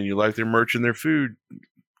Disneyland and you like their merch and their food,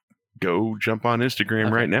 go jump on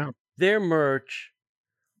Instagram right now. Their merch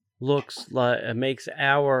looks like it makes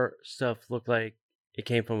our stuff look like it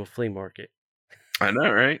came from a flea market. I know,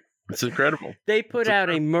 right? It's incredible. They put out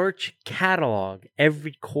a merch catalog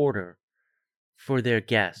every quarter for their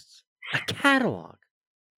guests. A catalog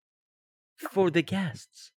for the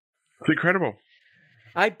guests. It's incredible.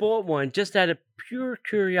 I bought one just out of pure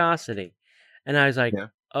curiosity. And I was like,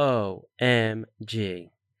 OMG.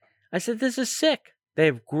 I said, this is sick. They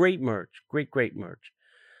have great merch. Great merch.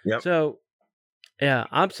 Yep. So, yeah,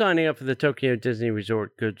 I'm signing up for the Tokyo Disney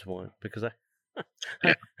Resort Goods one because I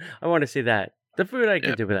want to see that. The food I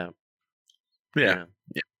could do without. Yeah.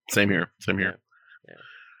 Same here. Yeah.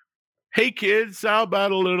 Hey kids, how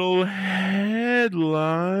about a little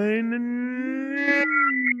headline?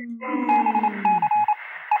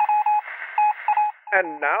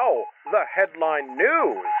 And now, the headline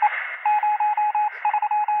news.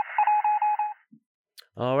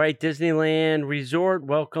 All right, Disneyland Resort,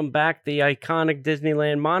 welcome back. The iconic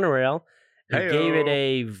Disneyland monorail. They gave it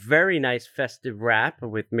a very nice festive wrap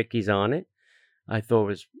with Mickey's on it. I thought it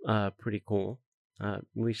was pretty cool.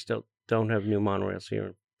 We still don't have new monorails here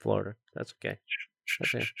in Florida. That's okay.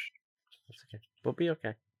 That's okay. We'll be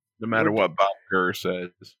okay. No matter what Bob Gurr says.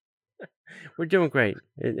 We're doing great.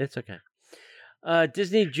 It's okay.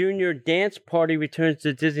 Disney Junior Dance Party returns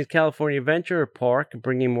to Disney's California Adventure Park,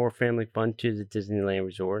 bringing more family fun to the Disneyland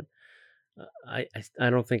Resort. I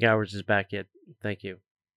don't think ours is back yet. Thank you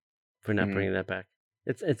for not bringing that back.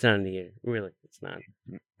 It's not in the air. Really, it's not.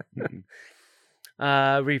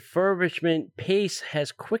 refurbishment pace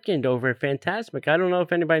has quickened over at Fantasmic. I don't know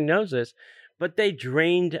if anybody knows this, but they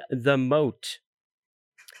drained the moat.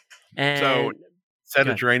 And so instead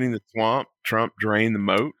of draining the swamp, Trump drained the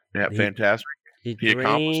moat. Fantastic. He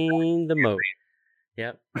drained the moat.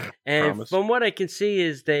 Yep. And from what I can see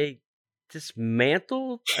is they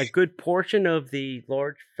dismantled a good portion of the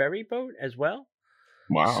large ferry boat as well.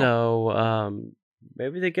 Wow. So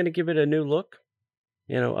maybe they're going to give it a new look,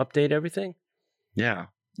 update everything. Yeah.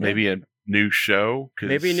 Maybe a new show.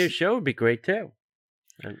 Maybe a new show would be great too.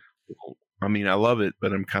 I mean, I love it,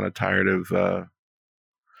 but I'm kind of tired of,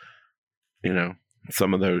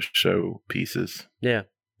 some of those show pieces. Yeah.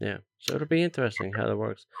 Yeah. So it'll be interesting how that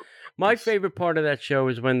works. My favorite part of that show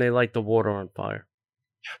is when they light the water on fire.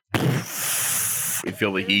 You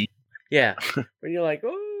feel the heat. Yeah. When you're like,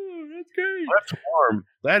 oh, that's great. That's warm.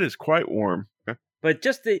 That is quite warm. But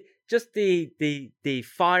just the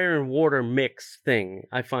fire and water mix thing,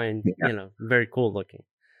 I find, very cool looking.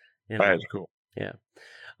 That is cool. Yeah.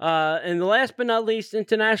 And the last but not least,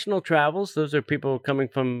 international travels. Those are people coming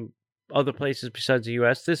from other places besides the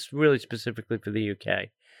U.S. This really specifically for the UK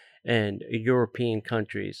and European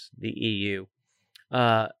countries, the EU.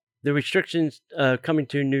 The restrictions coming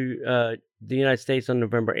to the United States on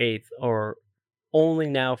November 8th are only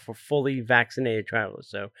now for fully vaccinated travelers.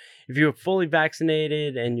 So if you're fully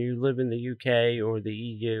vaccinated and you live in the UK or the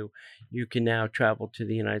EU, you can now travel to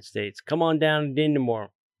the United States. Come on down to Dannemora.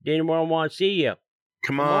 Dannemora wants to see you.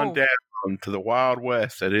 Come on down to the Wild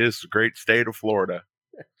West. That is the great state of Florida.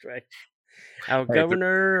 That's right. Our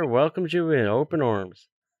governor welcomes you in open arms.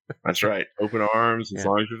 That's right. Open arms as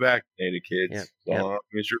long as you're vaccinated, kids. As long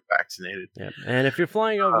as you're vaccinated. Yeah. And if you're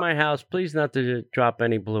flying over my house, please not to drop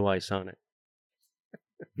any blue ice on it.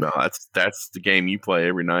 No, that's the game you play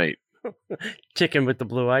every night. Chicken with the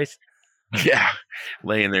blue ice? Yeah.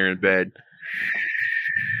 Laying there in bed.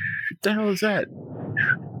 What the hell is that?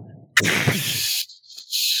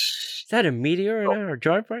 Is that a meteor in our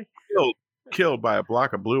driveway? Killed by a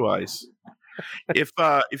block of blue ice. If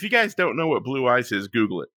you guys don't know what blue ice is,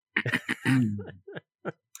 Google it.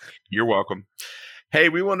 You're welcome. Hey,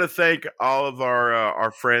 we want to thank all of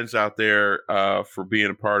our friends out there for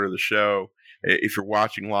being a part of the show. If you're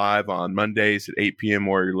watching live on Mondays at 8 p.m.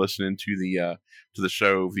 or you're listening to the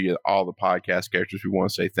show via all the podcast characters, we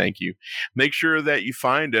want to say thank you. Make sure that you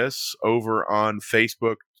find us over on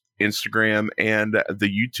Facebook, Instagram, and the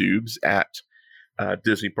YouTubes at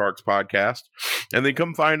Disney Parks Podcast. And then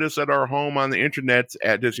come find us at our home on the internet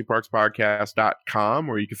at DisneyParksPodcast.com,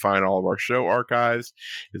 where you can find all of our show archives,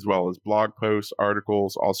 as well as blog posts,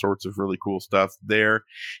 articles, all sorts of really cool stuff there.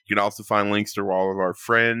 You can also find links to all of our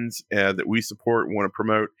friends that we support and want to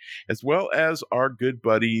promote, as well as our good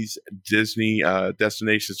buddies, Disney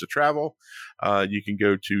Destinations to Travel. You can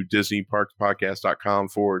go to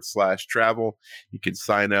DisneyParksPodcast.com/travel. You can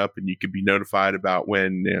sign up and you can be notified about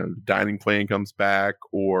when the dining plan comes back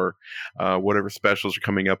or whatever specials are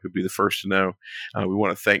coming up. You'll be the first to know. We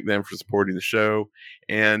want to thank them for supporting the show.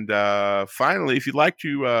 And finally, if you'd like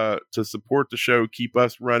to support the show, keep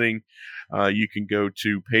us running, you can go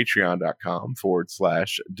to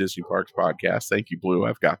patreon.com/Disney Parks Podcast. Thank you, Blue.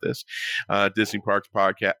 I've got this. Disney Parks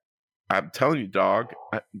Podcast. I'm telling you, dog.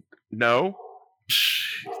 No.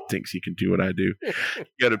 Thinks he can do what I do.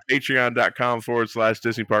 Go to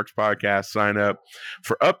patreon.com/Disney Parks Podcast. Sign up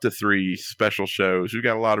for up to 3 special shows. We've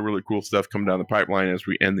got a lot of really cool stuff coming down the pipeline as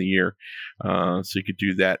we end the year. So you could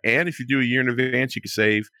do that. And if you do a year in advance, you can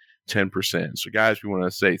save 10%. So guys, we want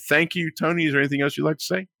to say thank you. Tony, is there anything else you'd like to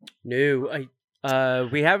say? No,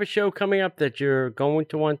 we have a show coming up that you're going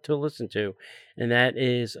to want to listen to, and that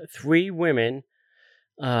is 3 women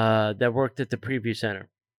that worked at the Preview Center.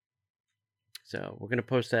 So we're going to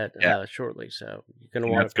post that shortly. So you're going to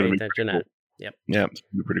want to pay attention to that. Yep. Yeah, it's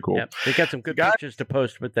going to be pretty cool. Yep. We got some good pictures to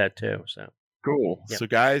post with that too. So cool. Yep. So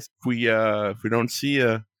guys, if we don't see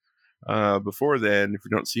you before then, if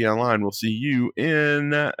we don't see you online, we'll see you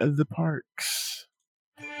in the parks.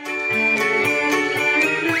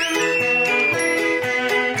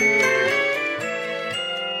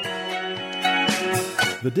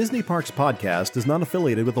 The Disney Parks Podcast is not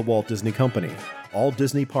affiliated with the Walt Disney Company. All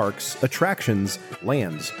Disney parks, attractions,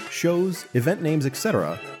 lands, shows, event names,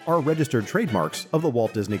 etc. are registered trademarks of the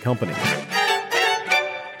Walt Disney Company.